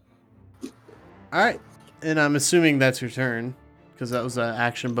 All right, and I'm assuming that's your turn because that was an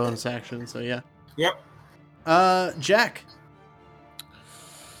action bonus action. So yeah. Yep. Jack,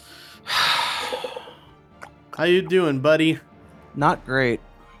 how you doing, buddy? Not great.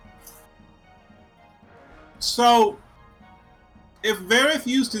 So, if Vareth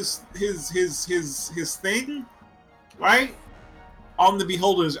used his thing, right, on the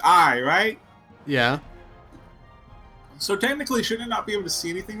beholder's eye, right? Yeah. So technically, shouldn't it not be able to see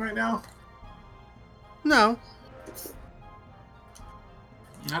anything right now? No.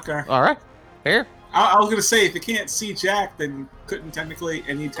 Okay. All right. Fair. I was gonna say, if it can't see Jack, then couldn't technically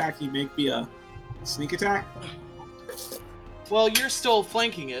any attack he make be a sneak attack? Well, you're still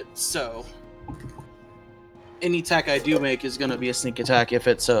flanking it, so. any attack I do make is gonna be a sneak attack if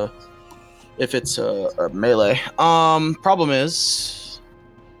it's a melee. Problem is,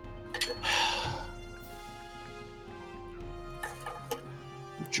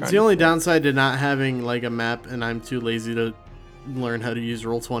 It's the only downside to not having like a map, and I'm too lazy to learn how to use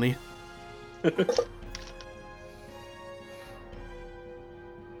Roll20.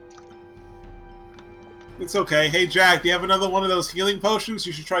 It's okay. Hey, Jack, do you have another one of those healing potions?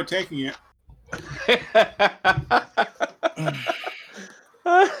 You should try taking it.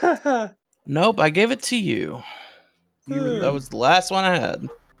 Nope, I gave it to you. That was the last one I had.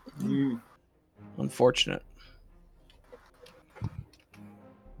 Mm. Unfortunate.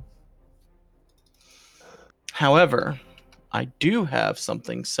 However, I do have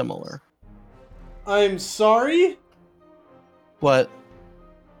something similar. I'm sorry? What?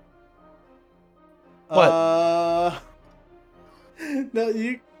 What? No,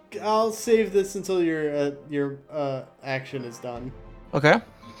 you. I'll save this until your action is done. Okay.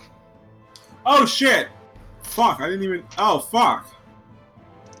 Oh, shit! Fuck, I didn't even... Oh, fuck.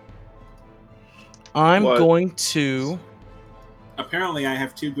 I'm What? going to... Apparently, I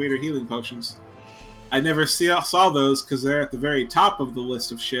have 2 greater healing potions. I never saw those because they're at the very top of the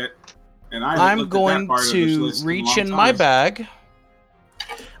list of shit. And I'm going to reach in my bag.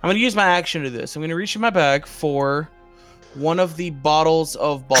 I'm going to use my action to this. I'm going to reach in my bag for one of the bottles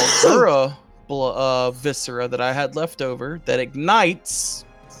of Balgura viscera that I had left over that ignites.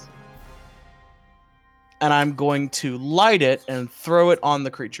 And I'm going to light it and throw it on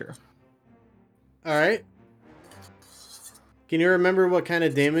the creature. All right. Can you remember what kind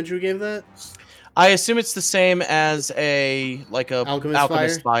of damage we gave that? I assume it's the same as a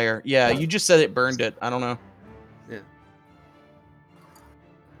alchemist fire. Yeah, you just said it burned it. I don't know. Yeah.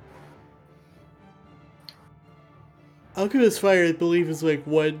 Alchemist fire, I believe, is like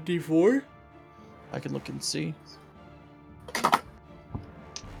 1d4. I can look and see.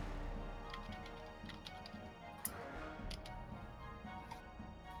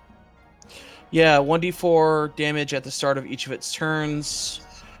 Yeah, 1d4 damage at the start of each of its turns.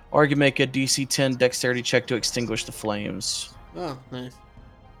 Or you can make a DC 10 dexterity check to extinguish the flames. Oh, nice.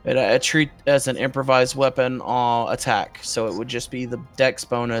 I treat as an improvised weapon attack, so it would just be the dex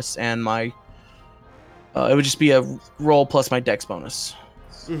bonus and my... it would just be a roll plus my dex bonus.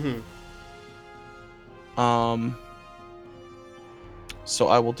 Mm-hmm. So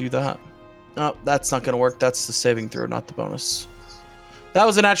I will do that. Oh, that's not going to work. That's the saving throw, not the bonus. That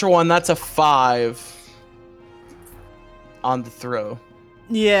was a natural 1. That's a 5 on the throw.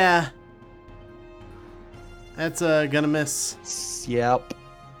 Yeah. That's gonna miss. Yep.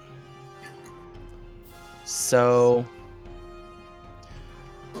 So...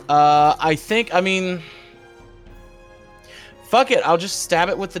 I think, I mean... Fuck it, I'll just stab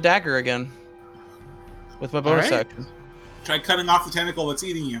it with the dagger again. With my bonus action. Try cutting off the tentacle that's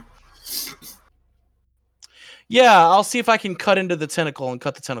eating you. Yeah, I'll see if I can cut into the tentacle and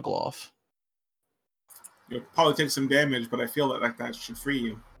cut the tentacle off. You'll probably take some damage, but I feel that should free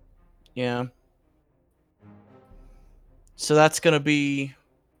you. Yeah. So that's gonna be...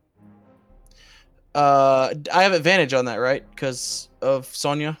 I have advantage on that, right? Because of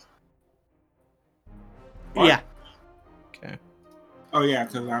Sonya? What? Yeah. Okay. Oh, yeah,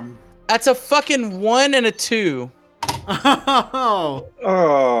 because I'm... That's a fucking 1 and a 2. Oh.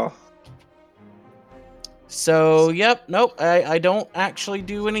 Oh. So, yep, nope, I don't actually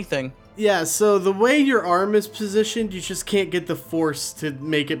do anything. Yeah, so the way your arm is positioned, you just can't get the force to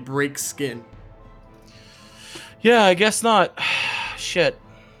make it break skin. Yeah, I guess not. Shit.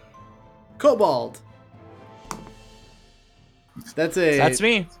 Cobalt. That's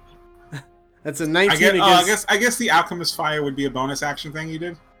me. That's a 19 against... I guess the alchemist fire would be a bonus action thing you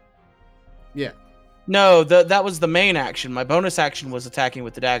did. Yeah. No, that was the main action. My bonus action was attacking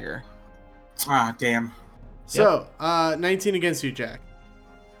with the dagger. Ah, damn. So, 19 against you, Jack.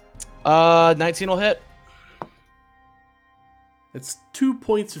 19 will hit. It's 2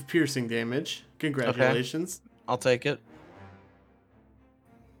 points of piercing damage. Congratulations. Okay. I'll take it.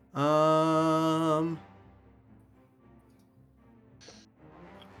 Oh,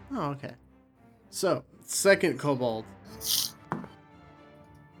 okay. So, second kobold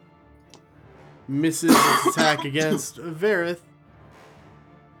misses its attack against Verith.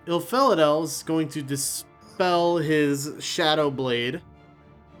 Ilfelidel is going to dispel his Shadow Blade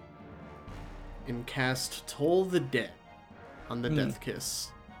and cast Toll the Dead on the Death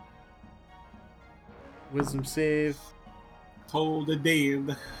Kiss. Wisdom save. Toll the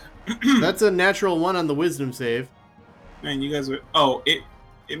dead. That's a natural 1 on the wisdom save. Man, you guys are... Oh, it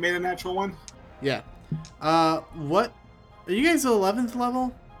made a natural 1? Yeah. What? Are you guys 11th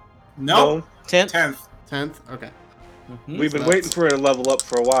level? No. 10th? 10th. 10th? Okay. Mhm. We've been So waiting for it to level up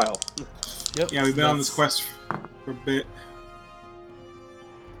for a while. Yep. Yeah, we've been on this That's- quest for a bit.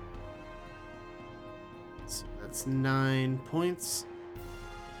 So that's 9 points.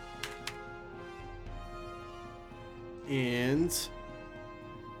 And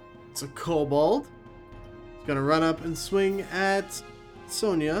it's a kobold. It's gonna run up and swing at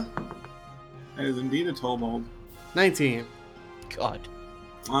Sonia. That is indeed a Tollbold. 19. God.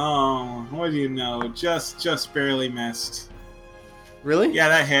 Oh, what do you know? Just barely missed. Really? Yeah,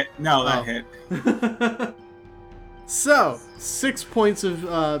 that hit. No, that Oh. hit. So, 6 points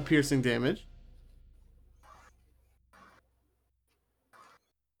of piercing damage.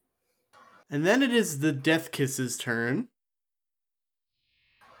 And then it is the Death Kiss's turn.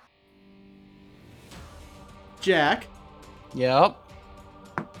 Jack, Yep.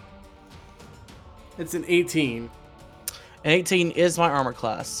 it's an 18. And 18 is my armor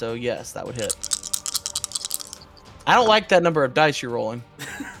class, so yes, that would hit. I don't like that number of dice you're rolling.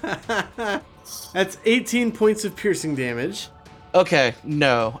 That's 18 points of piercing damage. Okay,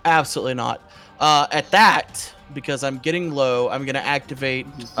 no, absolutely not. At that, because I'm getting low, I'm gonna activate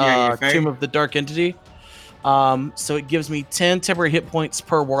Yeah, your Fae. Tomb of the Dark Entity. So it gives me 10 temporary hit points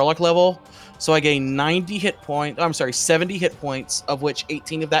per Warlock level. So I gain 90 hit points. I'm sorry, 70 hit points, of which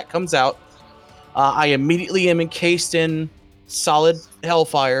 18 of that comes out. I immediately am encased in solid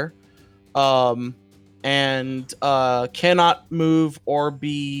Hellfire, and cannot move or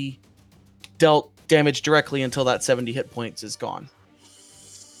be dealt damage directly until that 70 hit points is gone.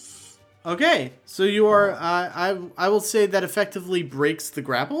 Okay, so you are. I will say that effectively breaks the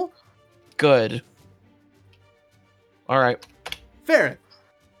grapple. Good. All right. Fair.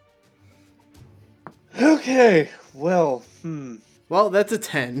 Okay, well, Well, that's a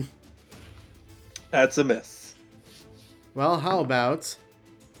 10. that's a miss. Well, how about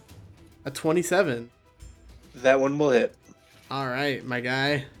a 27? That one will hit. All right, my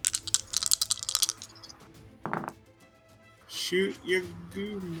guy. Shoot your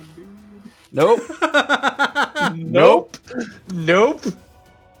goon, dude. Nope. Nope. Nope.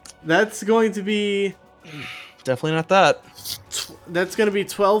 That's going to be Definitely not that. that's going to be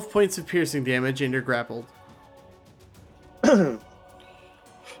 12 points of piercing damage, and you're grappled. Alright.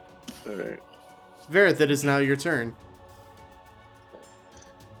 Verith, it is now your turn.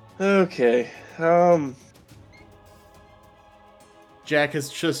 Okay. Jack has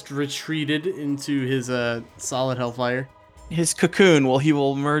just retreated into his solid hellfire. His cocoon, well, he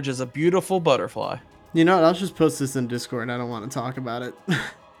will emerge as a beautiful butterfly. You know what? I'll just post this in Discord. I don't want to talk about it.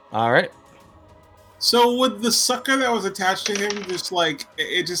 All right. So would the sucker that was attached to him just like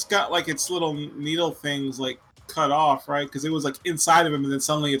it just got like its little needle things like cut off, right? Because it was like inside of him, and then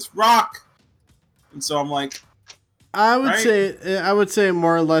suddenly it's rock, and so I'm like, I would Right? say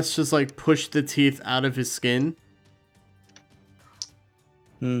more or less just like push the teeth out of his skin.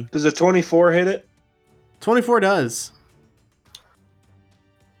 Does a 24 hit it? 24 does.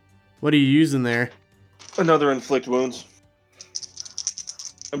 What are you using there? Another inflict wounds.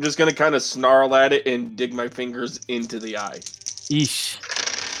 I'm just gonna kind of snarl at it and dig my fingers into the eye. Eesh.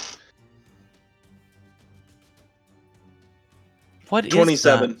 What is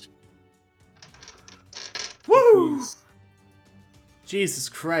 27. that? Woo! Jesus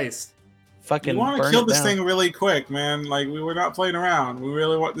Christ. Fucking we want to burn kill it this down. thing really quick, man. Like we were not playing around. We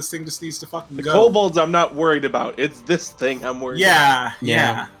really want this thing. Just needs to fucking The go. kobolds I'm not worried about. It's this thing I'm worried about. Yeah, Yeah.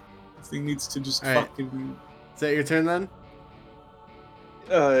 yeah. This thing needs to just All right. fucking. Is that your turn then?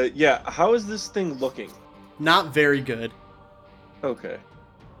 Yeah. How is this thing looking? Not very good. Okay.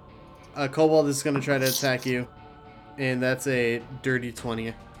 Kobold is going to try to attack you. And that's a dirty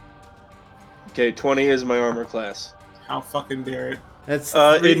 20. Okay, 20 is my armor class. How fucking dare it? That's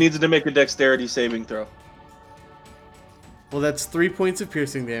It needs to make a dexterity saving throw. Well, that's 3 points of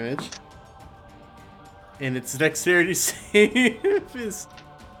piercing damage. And its dexterity save is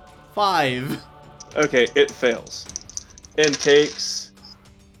 5. Okay, it fails. And takes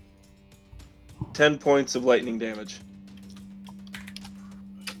 10 points of lightning damage.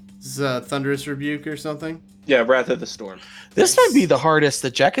 This is a thunderous rebuke or something. Yeah, Wrath of the Storm. This might be the hardest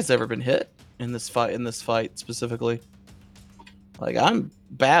that Jack has ever been hit in this fight. Specifically, like I'm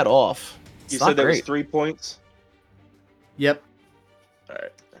bad off. It's You not said that was great. 3 points? Yep.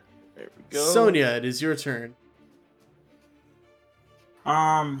 Alright. There we go. Sonia, it is your turn.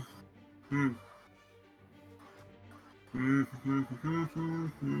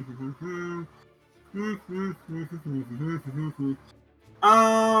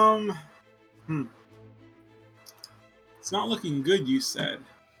 It's not looking good, you said.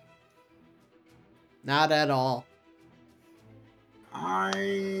 Not at all.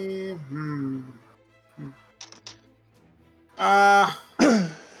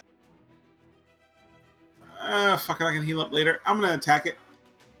 Fuck it, I can heal up later. I'm gonna attack it.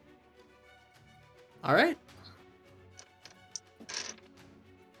 All right.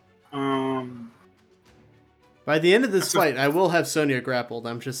 By the end of this fight, I will have Sonya grappled.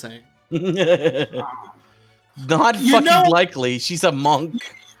 I'm just saying. Not You fucking know- likely. She's a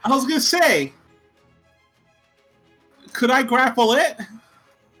monk. I was gonna say, could I grapple it?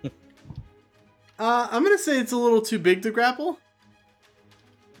 I'm gonna say it's a little too big to grapple.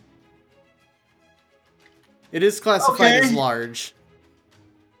 It is classified as Okay. large.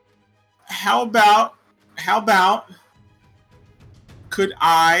 How about could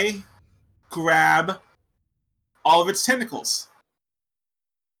I grab all of its tentacles?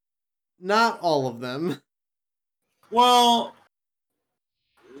 Not all of them. Well,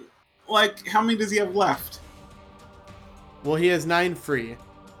 like, how many does he have left? Well, he has 9 free.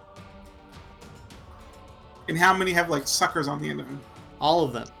 And how many have, like, suckers on the end of him? All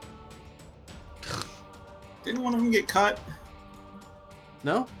of them. Didn't one of them get cut?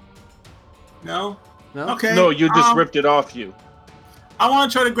 No? No? No? Okay. No, you just ripped it off you. I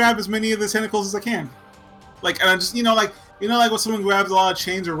want to try to grab as many of the tentacles as I can. Like, and I just, like when someone grabs a lot of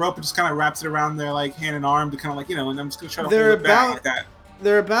chains or rope and just kind of wraps it around their, like, hand and arm to kind of, like, and I'm just going to try to They're hold it back about- like that.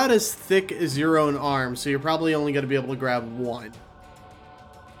 They're about as thick as your own arm, so you're probably only going to be able to grab one.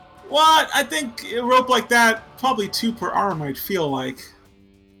 What? I think a rope like that, probably 2 per arm, I'd feel like.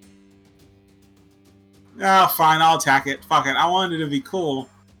 Oh, fine, I'll attack it. Fuck it, I wanted it to be cool.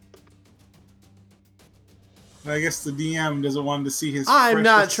 But I guess the DM doesn't want to see his I'm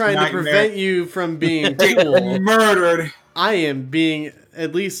not freshest trying to nightmare prevent you from being get cool. murdered. I am being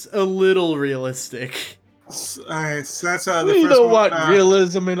at least a little realistic. Alright, so that's the We first don't one. want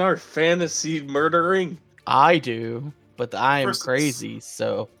realism in our fantasy murdering. I do, but I am First- crazy,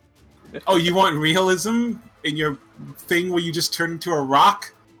 so. Oh, you want realism in your thing where you just turn into a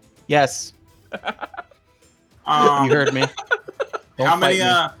rock? Yes, Um, you heard me. Don't how many?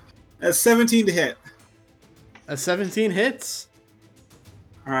 fight me. 17 to hit. A 17 hits?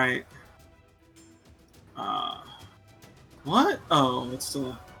 All right. What? Oh, it's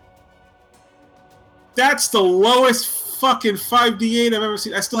still. That's the lowest fucking 5d8 I've ever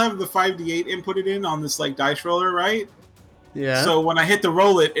seen. I still have the 5d8 inputted in on this like dice roller, right? Yeah. So when I hit the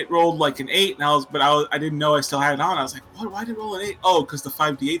roll, it rolled like an 8, and I didn't know I still had it on. I was like, what? Why did it roll an 8? Oh, because the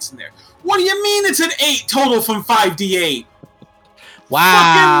 5d8's in there. What do you mean it's an 8 total from 5d8?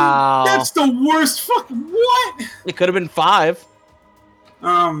 Wow. Fucking, that's the worst. Fucking what? It could have been 5.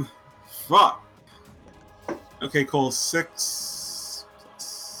 Fuck. Okay, cool. 6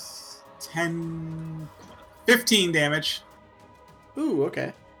 plus 10, 15 damage. Ooh,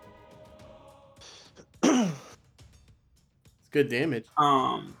 okay. It's good damage.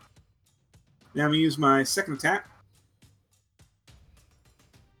 Now I'm gonna use my second attack.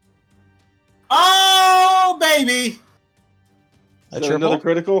 Oh, baby! A Is that another triple?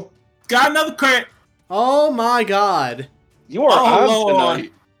 critical? Got another crit. Oh my god. You are Oh, on Lord.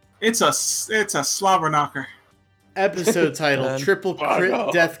 tonight. It's a slobber knocker. Episode title, Man. Triple Fuck Crit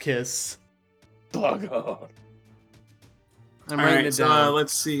off. Death Kiss. Bug on. I'm All writing right, it so down.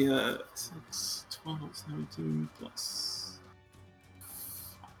 let's see. 6, 12, 17 plus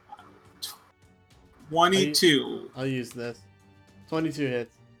 22. I'll use this. 22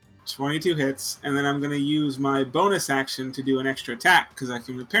 hits. 22 hits, and then I'm going to use my bonus action to do an extra attack, because I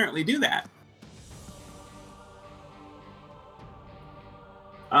can apparently do that.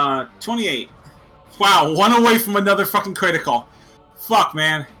 28. Wow, one away from another fucking critical. Fuck,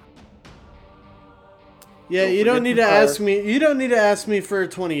 man. Yeah, Don't you don't forget need the to fire. ask me. You don't need to ask me for a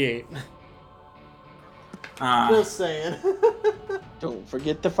 28. Just saying. Don't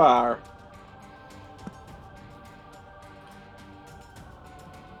forget the fire.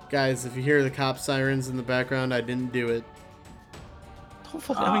 Guys, if you hear the cop sirens in the background, I didn't do it.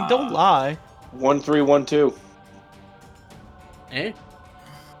 Don't lie. 1312. Eh?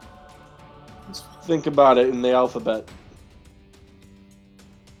 Think about it in the alphabet.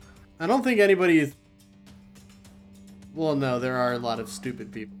 I don't think anybody is... Well, no, there are a lot of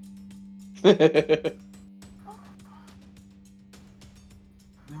stupid people.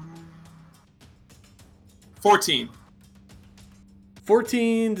 14.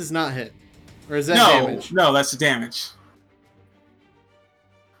 14 does not hit. Or is that No, damage? no, that's the damage.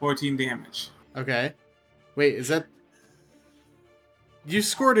 14 damage. Okay. Wait, is that... You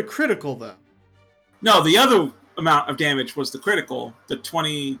scored a critical, though. No, the other amount of damage was the critical. The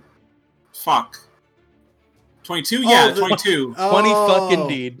 20... Fuck. 22? Yeah, the- 22. 20 Oh, fuck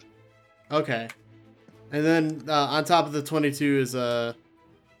indeed. Okay. And then on top of the 22 is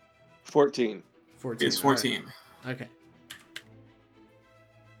 14. 14. It's All right. 14. Okay.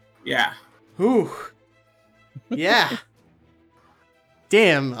 Yeah. Whew. Yeah.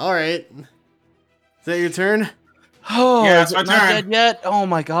 Damn. All right. Is that your turn? Oh, Yeah, is it's it my not turn. dead yet? Oh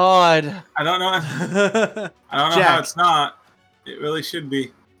my god. I don't know. I don't know Jack. how it's not. It really should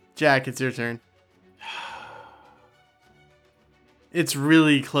be. Jack, it's your turn. It's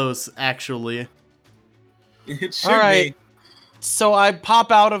really close, actually. It should All right. be. So I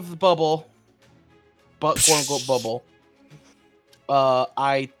pop out of the bubble, but quote unquote bubble.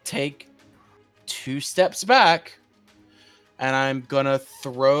 I take 2 steps back, and I'm gonna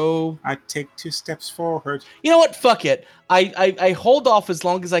throw. I take 2 steps forward. You know what? Fuck it. I hold off as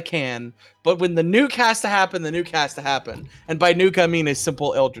long as I can, but when the nuke has to happen, the nuke has to happen. And by nuke, I mean a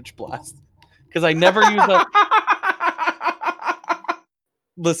simple Eldritch Blast. Because I never use a.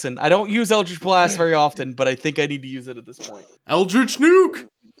 Listen, I don't use Eldritch Blast very often, but I think I need to use it at this point. Eldritch Nuke!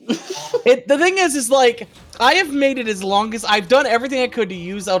 The thing is like, I have made it as long as I've done everything I could to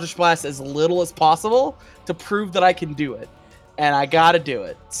use Eldritch Blast as little as possible to prove that I can do it. And I gotta do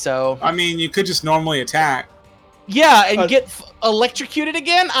it. So. I mean, you could just normally attack. Yeah, and get electrocuted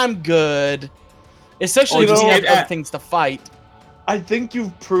again, I'm good. Especially Oh, if you you know, have other things to fight. I think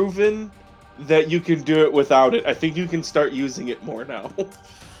you've proven that you can do it without it. I think you can start using it more now.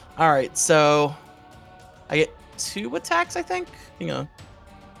 Alright, so I get 2 attacks, I think? Hang on.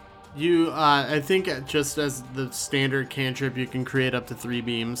 You, I think just as the standard cantrip, you can create up to 3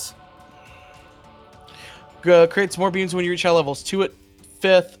 beams. Creates more beams when you reach high levels. 2 at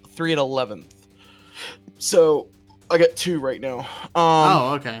 5th, 3 at 11th. So, I got 2 right now.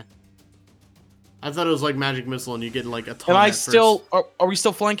 Oh, okay. I thought it was like Magic Missile and you get like a ton Am I at still... first. Are we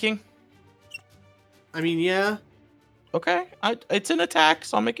still flanking? I mean, yeah. Okay, it's an attack,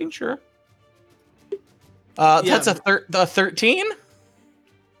 so I'm making sure. Yeah, That's a 13?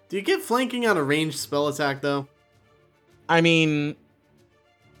 Do you get flanking on a ranged spell attack, though? I mean...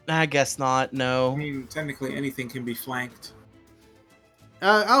 I guess not, no. I mean, technically anything can be flanked.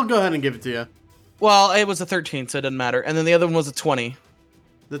 I'll go ahead and give it to you. Well, it was a 13, so it doesn't matter. And then the other one was a 20.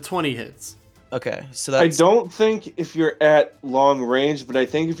 The 20 hits. Okay, so I that's... don't think if you're at long range, but I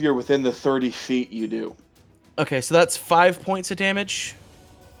think if you're within the 30 feet, you do. Okay, so that's 5 points of damage.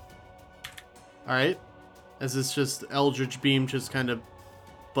 All right. As it's just Eldritch Beam just kind of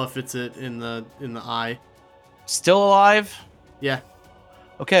buffets it in the eye. Still alive? Yeah.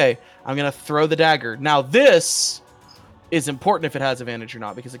 Okay, I'm gonna throw the dagger. Now this is important if it has advantage or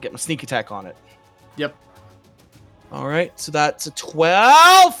not, because I get my sneak attack on it. Yep. All right, so that's a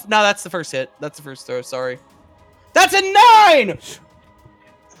 12. No, that's the first hit. That's the first throw. Sorry. That's a 9.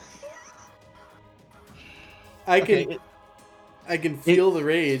 I can feel the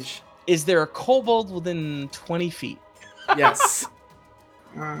rage. Is there a kobold within 20 feet? Yes.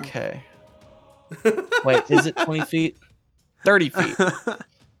 Okay. Wait, is it 20 feet? 30 feet.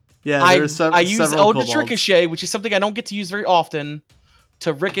 Yeah, I use Eldritch kobolds. Ricochet, which is something I don't get to use very often,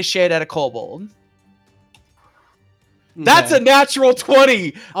 to ricochet at a kobold. That's a natural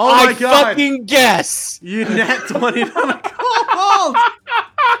 20. Oh my god! Fucking guess. You nat 20 on a kobold.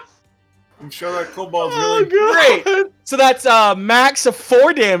 I'm sure that kobold's really Great. So that's max of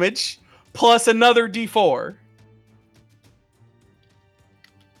 4 damage plus another D4.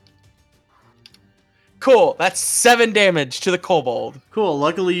 Cool. That's 7 damage to the kobold. Cool.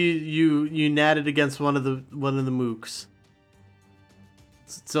 Luckily, you natted against one of the mooks.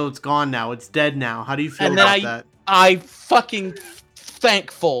 So it's gone now. It's dead now. How do you feel And then about that? I fucking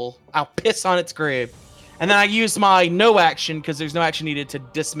thankful. I'll piss on its grave. And then I use my no action, because there's no action needed, to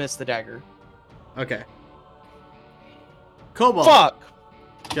dismiss the dagger. Okay. Kobold. Fuck.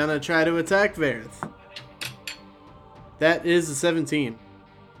 Gonna try to attack Vareth. That is a 17.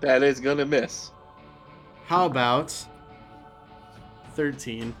 That is gonna miss. How about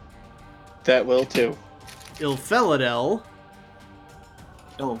 13? That will too. Ilfeladel.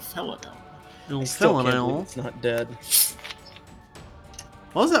 Ilfeladel. I still can't believe Ilfeladel. it's not dead.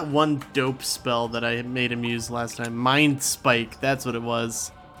 What was that one dope spell that I made him use last time? Mind Spike. That's what it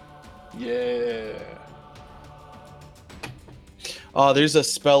was. Yeah. There's a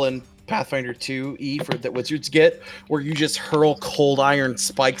spell in Pathfinder 2E that wizards get, where you just hurl cold iron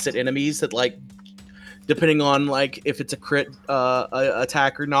spikes at enemies that, like, depending on like if it's a crit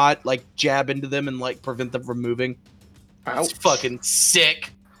attack or not, like jab into them and like prevent them from moving. It's fucking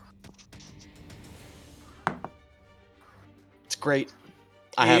sick. It's great.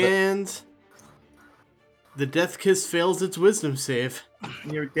 I have it. And the Death Kiss fails its wisdom save.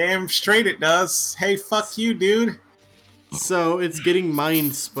 You're damn straight it does. Hey, fuck you, dude. So it's getting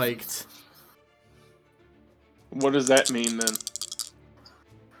mind spiked. What does that mean then?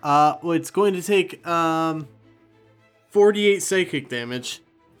 Well, it's going to take 48 psychic damage.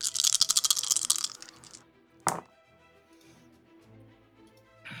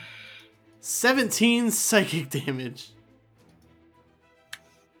 17 psychic damage.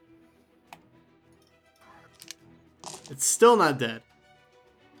 It's still not dead.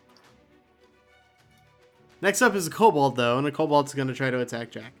 Next up is a kobold, though, and a kobold's going to try to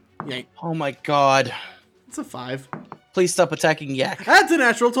attack Jack. Yank. Oh my god. It's a 5. Please stop attacking Yak. That's a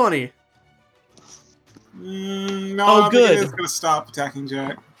natural 20. No, Oh, I don't good. think it is going to stop attacking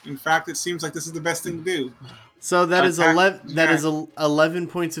Jack. In fact, it seems like this is the best thing to do. So that is Attack 11. That is Jack. 11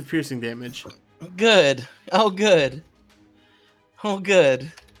 points of piercing damage. Good. Oh, good. Oh,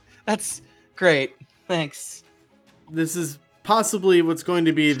 good. That's great. Thanks. This is possibly what's going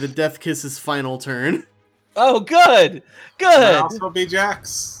to be the Death Kiss's final turn. Oh, good. Might Good. also be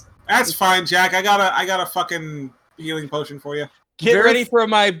Jack's. That's fine, Jack. I got a fucking healing potion for you. Get Varith- ready for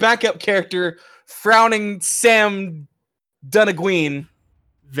my backup character, Frowning Sam Dunagween.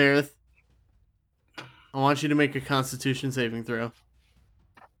 Varith, I want you to make a Constitution saving throw.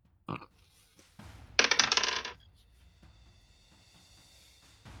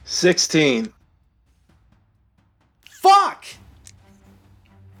 $16. Fuck!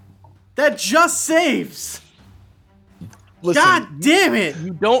 That just saves. Listen, God damn it!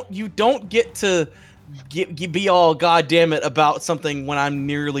 you don't get to be all goddamn it about something when I'm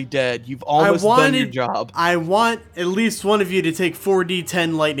nearly dead. You've almost done your job. I want at least one of you to take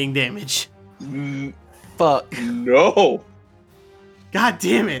 4d10 lightning damage. Fuck. No. God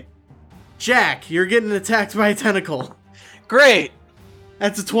damn it. Jack, you're getting attacked by a tentacle. Great.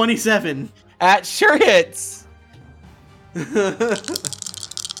 That's a 27. That sure hits.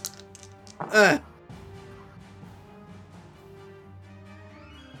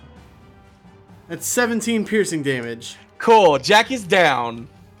 That's 17 piercing damage. Cool. Jack is down.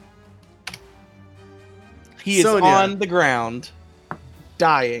 He is Sonya. on the ground,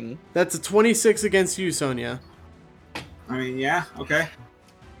 dying. That's a 26 against you, Sonya. I mean, yeah, okay.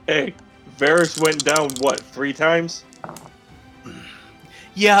 Hey, Varys went down, what, 3 times?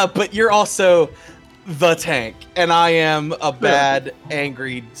 Yeah, but you're also the tank, and I am a bad,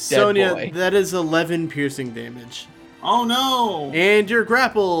 angry, dead Sonya, boy. that is 11 piercing damage. Oh no! And you're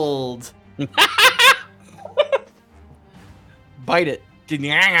grappled. Bite it.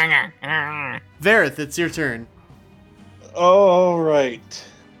 Varith, it's your turn. Alright.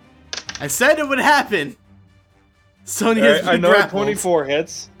 I said it would happen. Sonya's I been know grappled. 24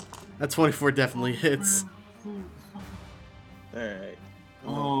 hits. That 24 definitely hits. Alright.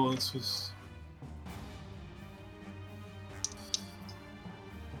 Oh, this was.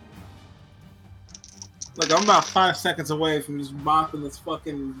 Look, I'm about 5 seconds away from just mopping this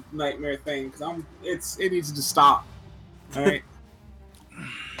fucking nightmare thing because it needs to stop. All right.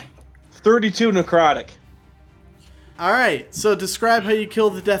 32 necrotic. Alright, so describe how you kill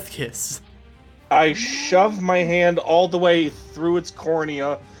the Death Kiss. I shove my hand all the way through its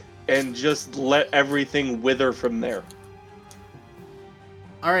cornea and just let everything wither from there.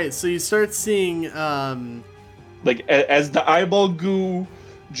 Alright, so you start seeing, Like, as the eyeball goo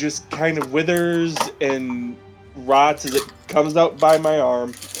just kind of withers and rots as it comes out by my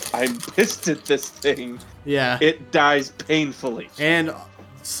arm, I'm pissed at this thing. yeah. It dies painfully. And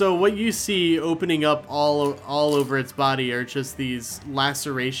so what you see opening up all over its body are just these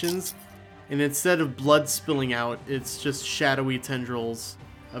lacerations. And instead of blood spilling out, it's just shadowy tendrils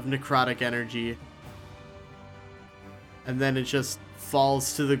of necrotic energy. And then it just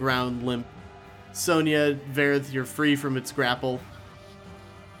falls to the ground limp. Sonya, Varith, you're free from its grapple.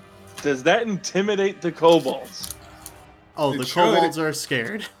 Does that intimidate the kobolds? Oh, It the should. kobolds are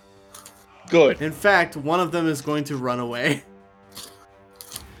scared. Good. In fact, one of them is going to run away.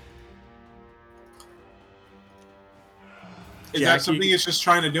 Is Jack, that something it's just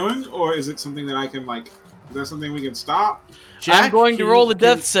trying to do, or is it something that I can like? Is that something we can stop? Jack, I'm going to roll the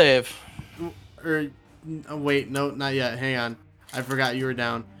death save. Wait, no, not yet. Hang on, I forgot you were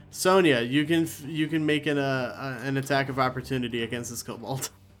down. Sonya, you can make an attack of opportunity against this kobold.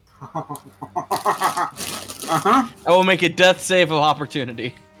 Uh-huh. I will make a death save of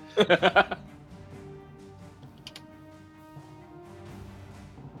opportunity.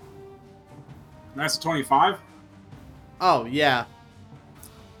 That's 25. Oh yeah,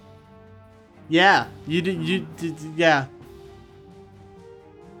 yeah. You did. Yeah.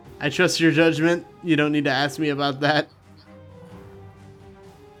 I trust your judgment. You don't need to ask me about that.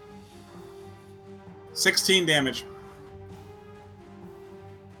 16 damage.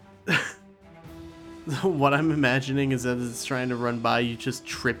 What I'm imagining is that as it's trying to run by, you just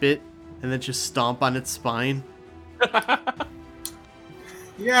trip it and then just stomp on its spine.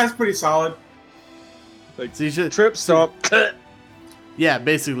 Yeah, it's pretty solid. Like, So you just trip stomp. yeah,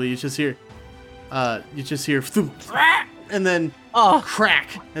 basically you just hear thump, and then Oh, crack,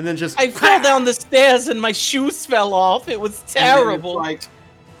 and then just I fell down the stairs and my shoes fell off. It was And then it's terrible. like,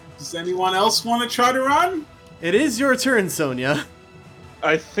 does anyone else want to try to run? It is your turn, Sonia.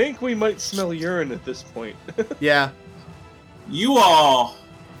 I think we might smell urine at this point. Yeah. You all.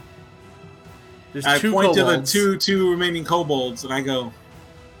 There's I two point kobolds. to the two remaining kobolds, and I go,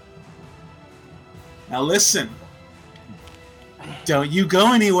 now listen. Don't you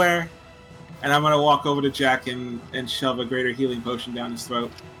go anywhere. And I'm going to walk over to Jack and shove a greater healing potion down his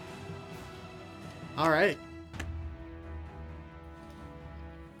throat. All right.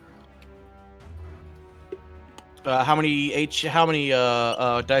 How many dice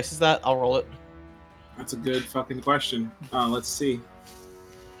is that? I'll roll it. That's a good fucking question. Let's see. You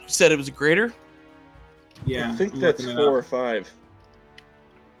said it was a greater? Yeah, I think I'm that's looking it 4 or up. 5.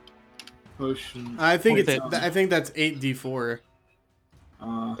 Potion. I think What it's. is it? I think that's 8d4.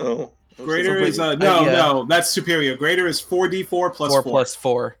 Oh. Greater So is wait, no, that's superior. Greater is 4d4 plus 4. 4 plus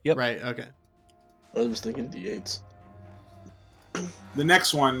 4. Yep. Right. Okay. I was thinking D8s. The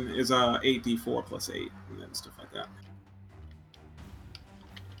next one is 8d4 plus 8, and then stuff like that.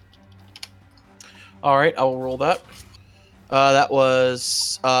 All right, I will roll that. That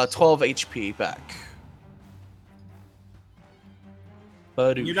was 12 HP back.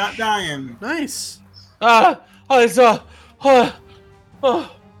 Badoosh. You're not dying. Nice. Ah! Oh, it's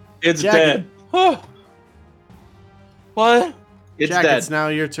It's Jack, dead. What? It's Jack, dead. it's now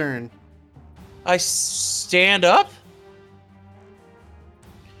your turn. I stand up,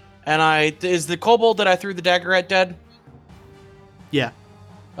 and is the kobold that I threw the dagger at dead? Yeah.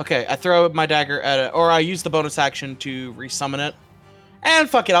 Okay, I throw my dagger at it, or I use the bonus action to resummon it, and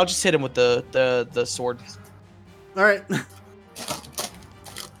fuck it, I'll just hit him with the sword. All right.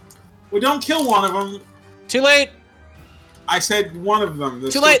 We don't kill one of them. Too late. I said one of them.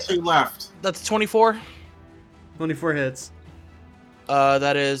 There's Too still late. 2 left. That's 24. 24 hits.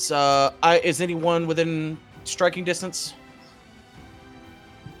 That is. Is anyone within striking distance?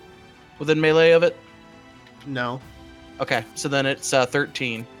 Within melee of it? No. Okay, so then it's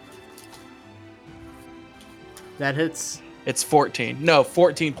 13. That hits. It's 14. No,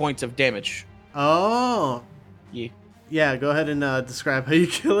 14 points of damage. Oh. Yeah. Yeah. Go ahead and describe how you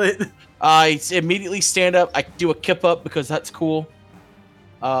kill it. I immediately stand up. I do a kip up because that's cool.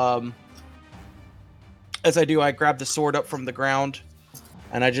 As I do, I grab the sword up from the ground,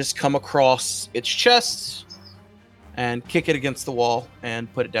 and I just come across its chest and kick it against the wall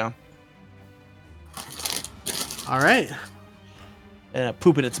and put it down. All right. And I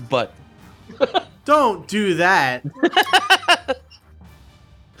poop in its butt. Don't do that.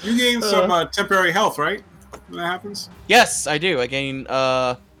 You gain some temporary health, right? When that happens? Yes, I do. I gain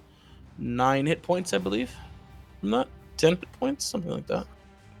 9 hit points, I believe. Not 10 hit points, something like that.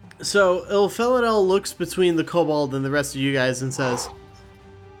 So Ilfeladel looks between the kobold and the rest of you guys and says,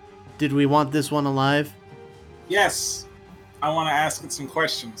 "Did we want this one alive?" Yes. I want to ask it some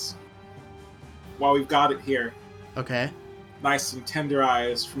questions. While we've got it here. Okay. Nice and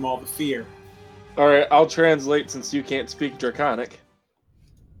tenderized from all the fear. Alright, I'll translate since you can't speak Draconic.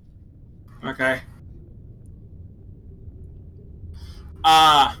 Okay.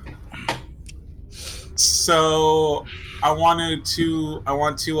 So I want to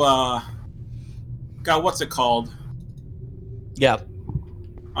God, what's it called? Yeah.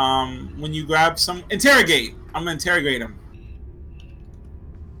 When you grab interrogate. I'm gonna interrogate him.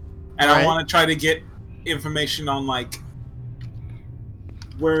 And I Alright. want to try to get information on like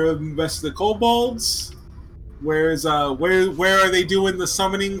where are the rest of the kobolds? Where are they doing the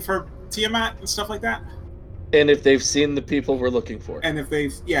summoning for Tiamat and stuff like that? And if they've seen the people we're looking for. And if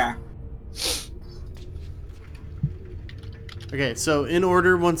they've Okay, so in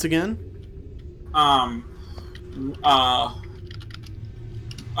order once again.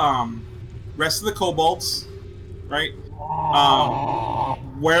 Rest of the kobolds, right?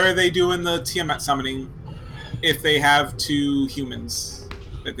 Where are they doing the Tiamat summoning if they have 2 humans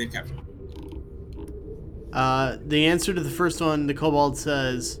that they've captured? The answer to the first one, the kobold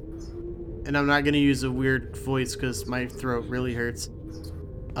says, and I'm not going to use a weird voice because my throat really hurts.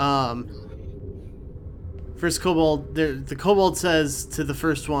 First kobold, the kobold says to the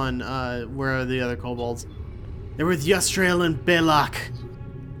first one, where are the other kobolds? They're with Yustrael and Belak.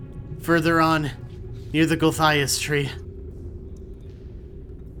 Further on, near the Gothias tree.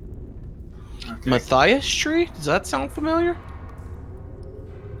 Okay. Matthias tree? Does that sound familiar?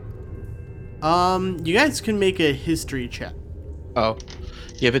 You guys can make a history check. Oh.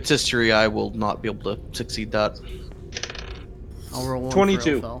 Yeah, if it's history, I will not be able to succeed that. I'll roll one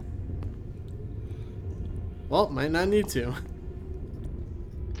 22. For Ilfel. Well, might not need to.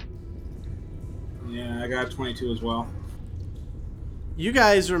 Yeah, I got 22 as well. you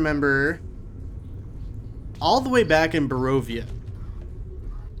guys remember all the way back in Barovia,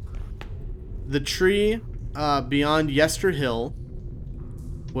 the tree beyond Yester Hill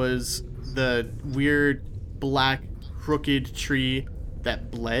was the weird black crooked tree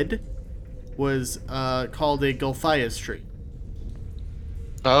that bled, was called a Gulthias tree.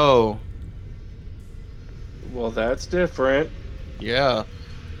 Oh, Well, that's different. yeah.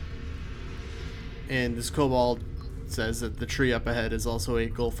 And this kobold says that the tree up ahead is also a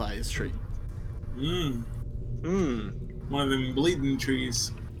Gulthias tree. Mmm. Hmm. One of them bleeding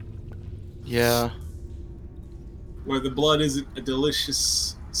trees Yeah. where the blood isn't a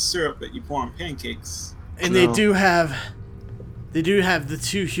delicious syrup that you pour on pancakes. And No. they do have the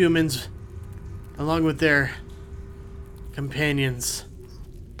two humans along with their companions.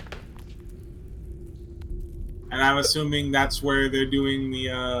 And I'm assuming that's where they're doing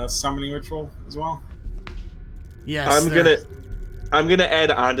the summoning ritual as well. Yes, I'm gonna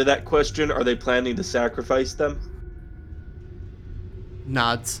add on to that question. Are they planning to sacrifice them?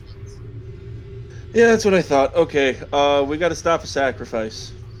 nods. Yeah, that's what I thought. Okay, we gotta stop a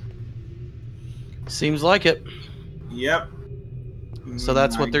sacrifice. Seems like it. Yep. So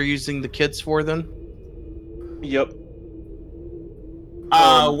that's what they're using the kids for then? Yep.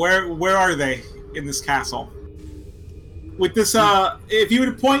 Where are they in this castle? With this, if you were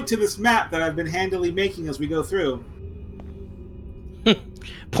to point to this map that I've been handily making as we go through.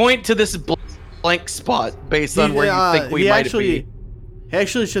 Point to this blank spot based on where you think we might be. He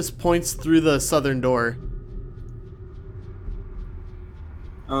actually just points through the southern door.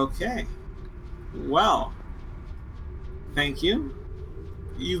 Okay. Well. Thank you.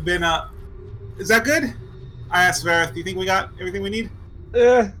 You've been, is that good? I asked Vareth, do you think we got everything we need?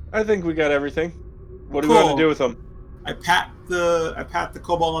 I think we got everything. What do Cool. we want to do with them? I pat the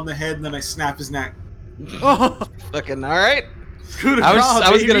kobold on the head and then I snap his neck. Oh, Fucking all right. coup de I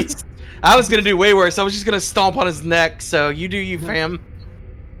was grace, baby. gonna do way worse. I was just gonna stomp on his neck. So you do you, fam.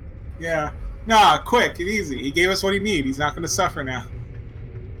 Yeah. Nah, quick and easy. He gave us what he needs. He's not going to suffer now.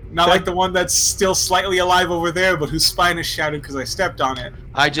 Not Okay. like the one that's still slightly alive over there, but whose spine is shattered because I stepped on it.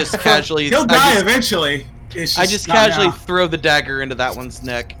 I just casually. He'll die eventually. It's I just not casually now. throw the dagger into that one's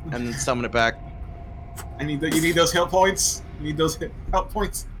neck and then summon it back. You need those health points? You need those health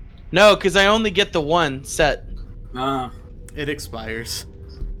points? No, because I only get the one set. It expires.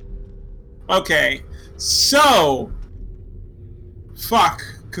 Okay. So. Fuck.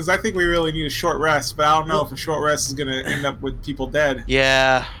 Because I think we really need a short rest, but I don't know if a short rest is going to end up with people dead.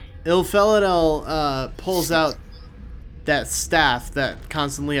 Yeah. Ilfeladel pulls out that staff that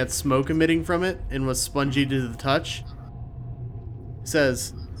constantly had smoke emitting from it and was spongy to the touch.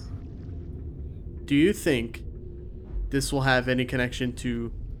 Says, do you think this will have any connection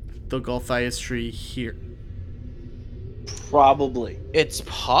to the Gulthias tree here? Probably. It's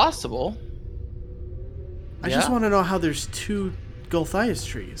possible. I just want to know how there's two Gulthias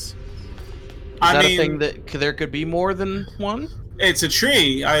trees. Is I that mean, a thing that there could be more than one? it's a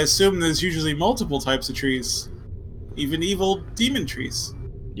tree. I assume there's usually multiple types of trees. Even evil demon trees.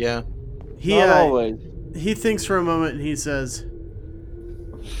 Yeah. He Not always. he thinks for a moment and he says,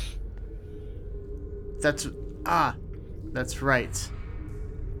 that's right.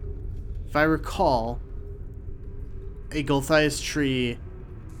 If I recall, a Gulthias tree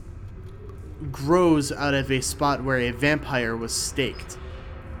grows out of a spot where a vampire was staked.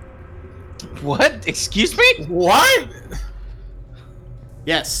 What? Excuse me? What?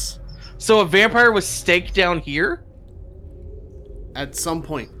 Yes, So a vampire was staked down here? at some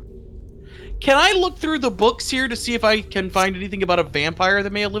point. Can I look through the books here to see if I can find anything about a vampire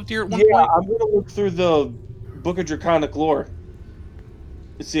that may have lived here at one Yeah, point? I'm gonna look through the Book of Draconic Lore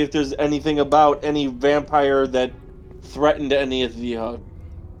to see if there's anything about any vampire that threatened any of the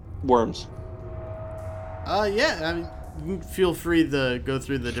worms. Yeah, I mean, you can feel free to go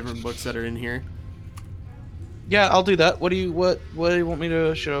through the different books that are in here. Yeah, I'll do that. What do you want me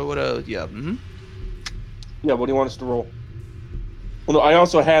to show? Yeah. Yeah, what do you want us to roll? Well, no, I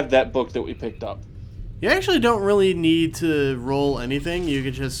also have that book that we picked up. You actually don't really need to roll anything. You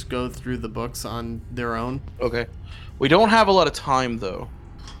can just go through the books on their own. Okay. We don't have a lot of time though.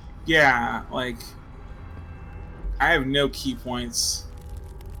 Yeah, like I have no key points.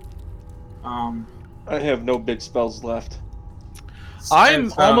 I have no big spells left. I'm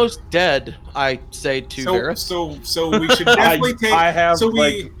and, almost dead, I say to Vareth. So we should definitely take. I have so we.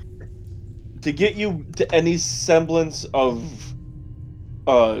 like to get you to any semblance of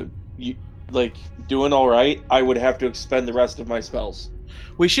you, like doing all right. I would have to expend the rest of my spells.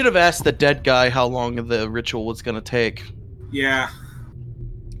 We should have asked the dead guy how long the ritual was going to take. Yeah.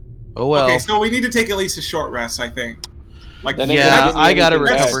 Oh well. Okay, so we need to take at least a short rest, I think. Like, Then Yeah, I gotta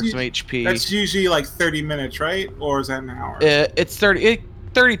That's- recover some HP. that's usually like 30 minutes, right? Or is that an hour? It's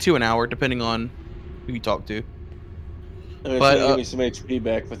 32 an hour, depending on who you talk to. And it's But, gonna give me some HP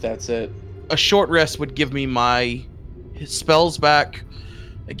back, but that's it. A short rest would give me my spells back.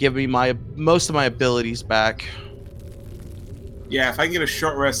 It'd give me most of my abilities back. Yeah, if I can get a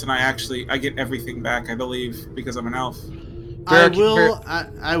short rest and I get everything back, I believe, because I'm an elf. I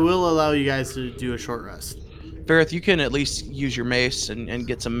Varric, will allow you guys to do a short rest. Varric, you can at least use your mace and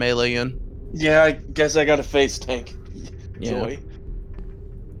get some melee in. Yeah, I guess I got a face tank. Yeah. Joy.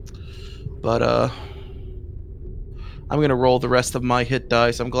 But I'm gonna roll the rest of my hit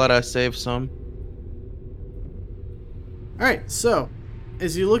dice. I'm glad I saved some. Alright, so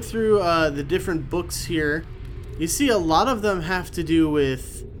as you look through the different books here, you see a lot of them have to do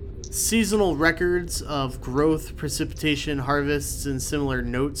with seasonal records of growth, precipitation, harvests, and similar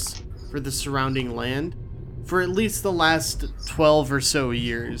notes for the surrounding land for at least the last 12 or so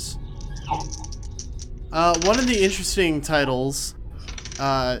years. One of the interesting titles,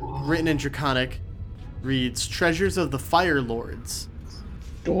 written in Draconic, reads Treasures of the Fire Lords,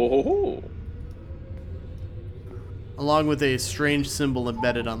 Oh. along with a strange symbol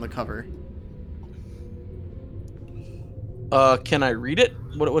embedded on the cover. Can I read it?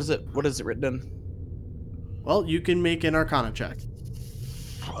 What is it? What is it written in? Well, you can make an Arcana check.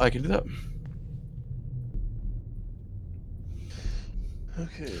 I can do that.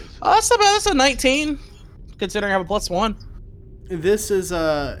 Okay. Oh, that's not bad. That's a 19, considering I have a +1. This is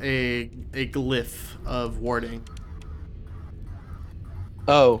a glyph of warding.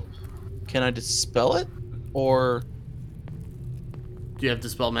 Oh, can I dispel it? Or Do you have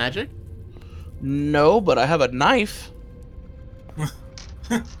Dispel Magic? no, but I have a knife.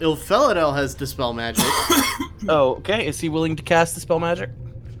 Ilfeladel has Dispel Magic. Oh, okay. Is he willing to cast Dispel Magic?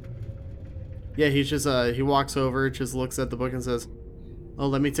 Yeah, he's just he walks over, just looks at the book and says, "Oh,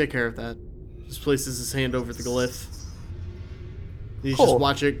 let me take care of that." Just places his hand over the glyph. You Cool. just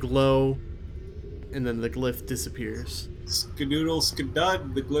watch it glow, and then the glyph disappears. Skadoodle,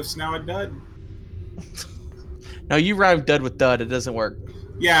 skadud. The glyph's now a dud. No, you rhymed dud with dud. It doesn't work.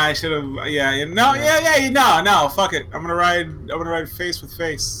 Yeah, I should have. Yeah, no, no. Fuck it. I'm gonna ride face with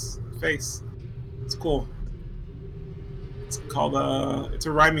face. Face. It's cool. It's called It's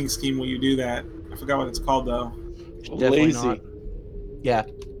a rhyming scheme when you do that. I forgot what it's called though. Definitely Lazy. not. Yeah.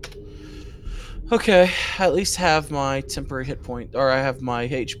 Okay, I at least have my temporary hit point, or I have my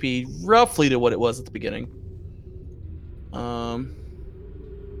HP roughly to what it was at the beginning.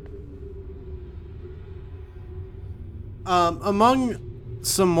 Among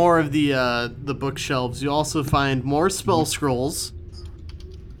some more of the bookshelves, you also find more spell scrolls.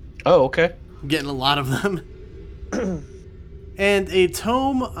 Oh, okay. Getting a lot of them. And a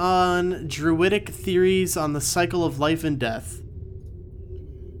tome on druidic theories on the cycle of life and death.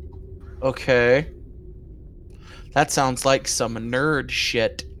 Okay. That sounds like some nerd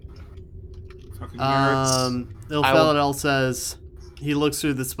shit. Fucking nerds. Ilfeladel says, he looks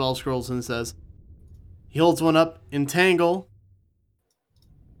through the spell scrolls and says, he holds one up, entangle.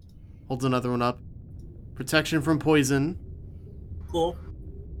 Holds another one up. Protection from poison. Cool.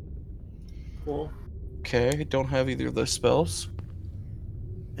 Cool. Okay, don't have either of those spells.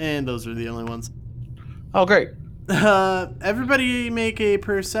 And those are the only ones. Oh, great. Everybody make a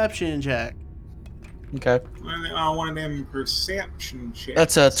perception check. Okay. One of them perception checks.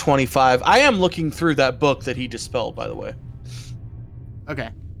 That's a 25. I am looking through that book that he dispelled, by the way. Okay.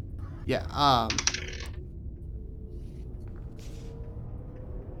 Yeah,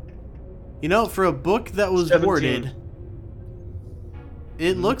 you know, for a book that was 17. warded,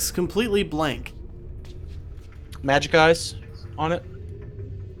 it looks completely blank. Magic eyes on it.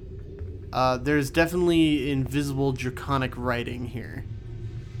 There's definitely invisible draconic writing here.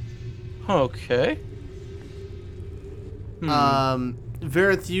 Okay.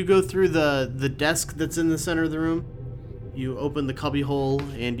 Varith, you go through the desk that's in the center of the room. You open the cubby hole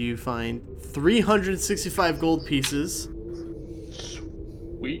and you find 365 gold pieces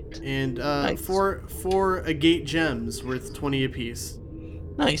Sweet. and Nice. four agate gems worth 20 apiece.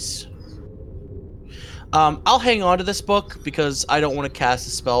 Nice. I'll hang on to this book because I don't want to cast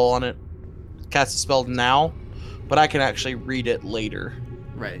a spell on it. Cast a spell now, but I can actually read it later.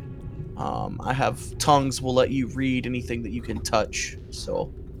 Right. I have tongues will let you read anything that you can touch,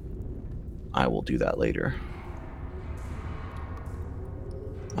 so I will do that later.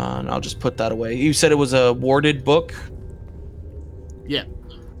 And I'll just put that away. You said it was a warded book? Yeah.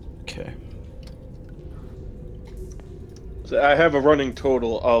 Okay. So I have a running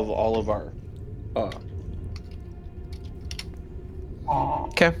total of all of our,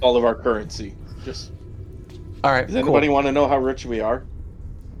 Okay. all of our currency. Just All right. Does anybody Cool. want to know how rich we are?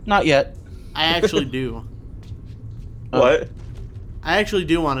 Not yet. I actually do. Oh. What? I actually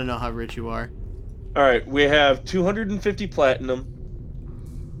do want to know how rich you are. All right, we have 250 platinum,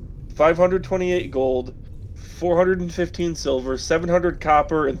 528 gold, 415 silver, 700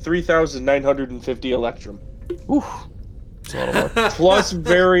 copper, and 3,950 electrum. Ooh. It's a lot of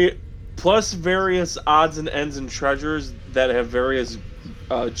work. Plus various odds and ends and treasures that have various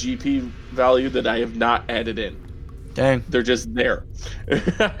GP value that I have not added in. Dang. They're just there. I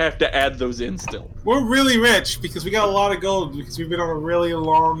have to add those in still. We're really rich because we got a lot of gold because we've been on a really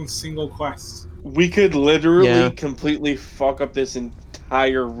long single quest. We could literally Yeah. completely fuck up this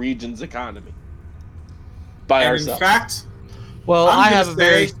entire region's economy by And ourselves. in fact, Well, I'm I gonna have a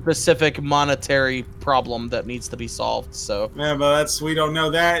very say- specific monetary problem that needs to be solved. So yeah, but we don't know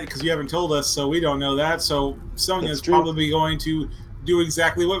that because you haven't told us, so we don't know that. So Sonya That's is true. probably going to do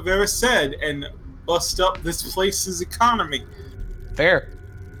exactly what Vera said and bust up this place's economy. fair.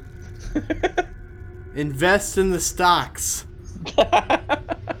 Invest in the stocks.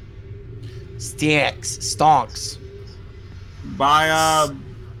 Stonks. Buy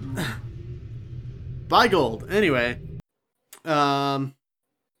Buy gold. Anyway, I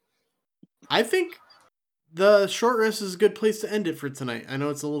think the short rest is a good place to end it for tonight. I know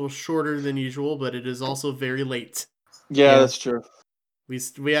it's a little shorter than usual, but it is also very late. Yeah, Yeah. that's true.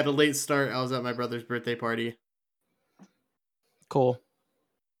 We had a late start. I was at my brother's birthday party. Cool.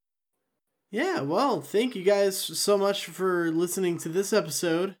 Yeah, well, thank you guys so much for listening to this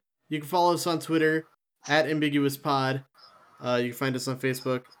episode. You can follow us on Twitter at AmbiguousPod. You can find us on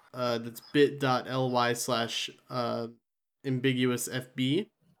Facebook. That's bit.ly/ambiguousfb.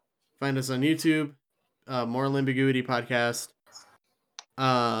 Find us on YouTube. Moral Ambiguity Podcast.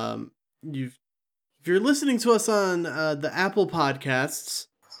 If you're listening to us on the Apple Podcasts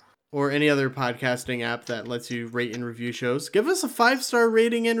or any other podcasting app that lets you rate and review shows, give us a 5-star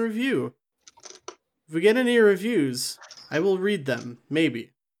rating and review. If we get any reviews, I will read them.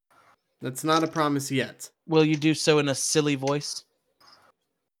 Maybe. That's not a promise yet. Will you do so in a silly voice?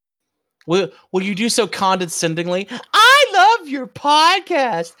 Will you do so condescendingly? I love your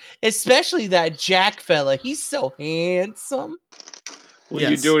podcast, especially that Jack fella. He's so handsome. Well,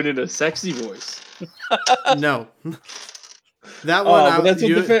 Yes. you do it in a sexy voice. No. That one, But that's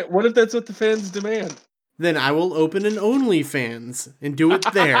what if that's what the fans demand? then I will open an OnlyFans and do it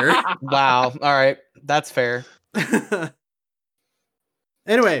there. Wow. All right. That's fair.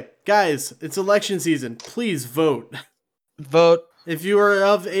 Anyway, guys, it's election season. Please vote. Vote. If you are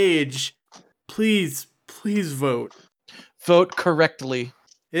of age, please vote. Vote correctly.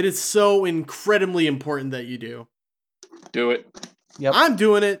 It is so incredibly important that you do. Do it. Yep. I'm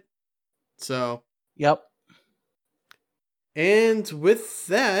doing it. So, Yep. and with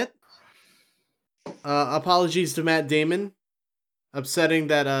that, apologies to Matt Damon. Upsetting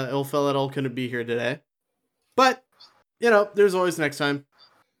that Ilfel at all couldn't be here today. But, there's always next time.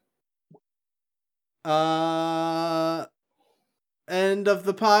 End of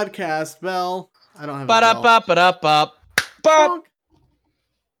the podcast, Bell. I don't have a bell. Ba-da-ba-ba-da-ba. Bop!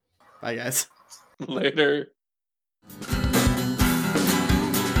 Bye, guys. Later.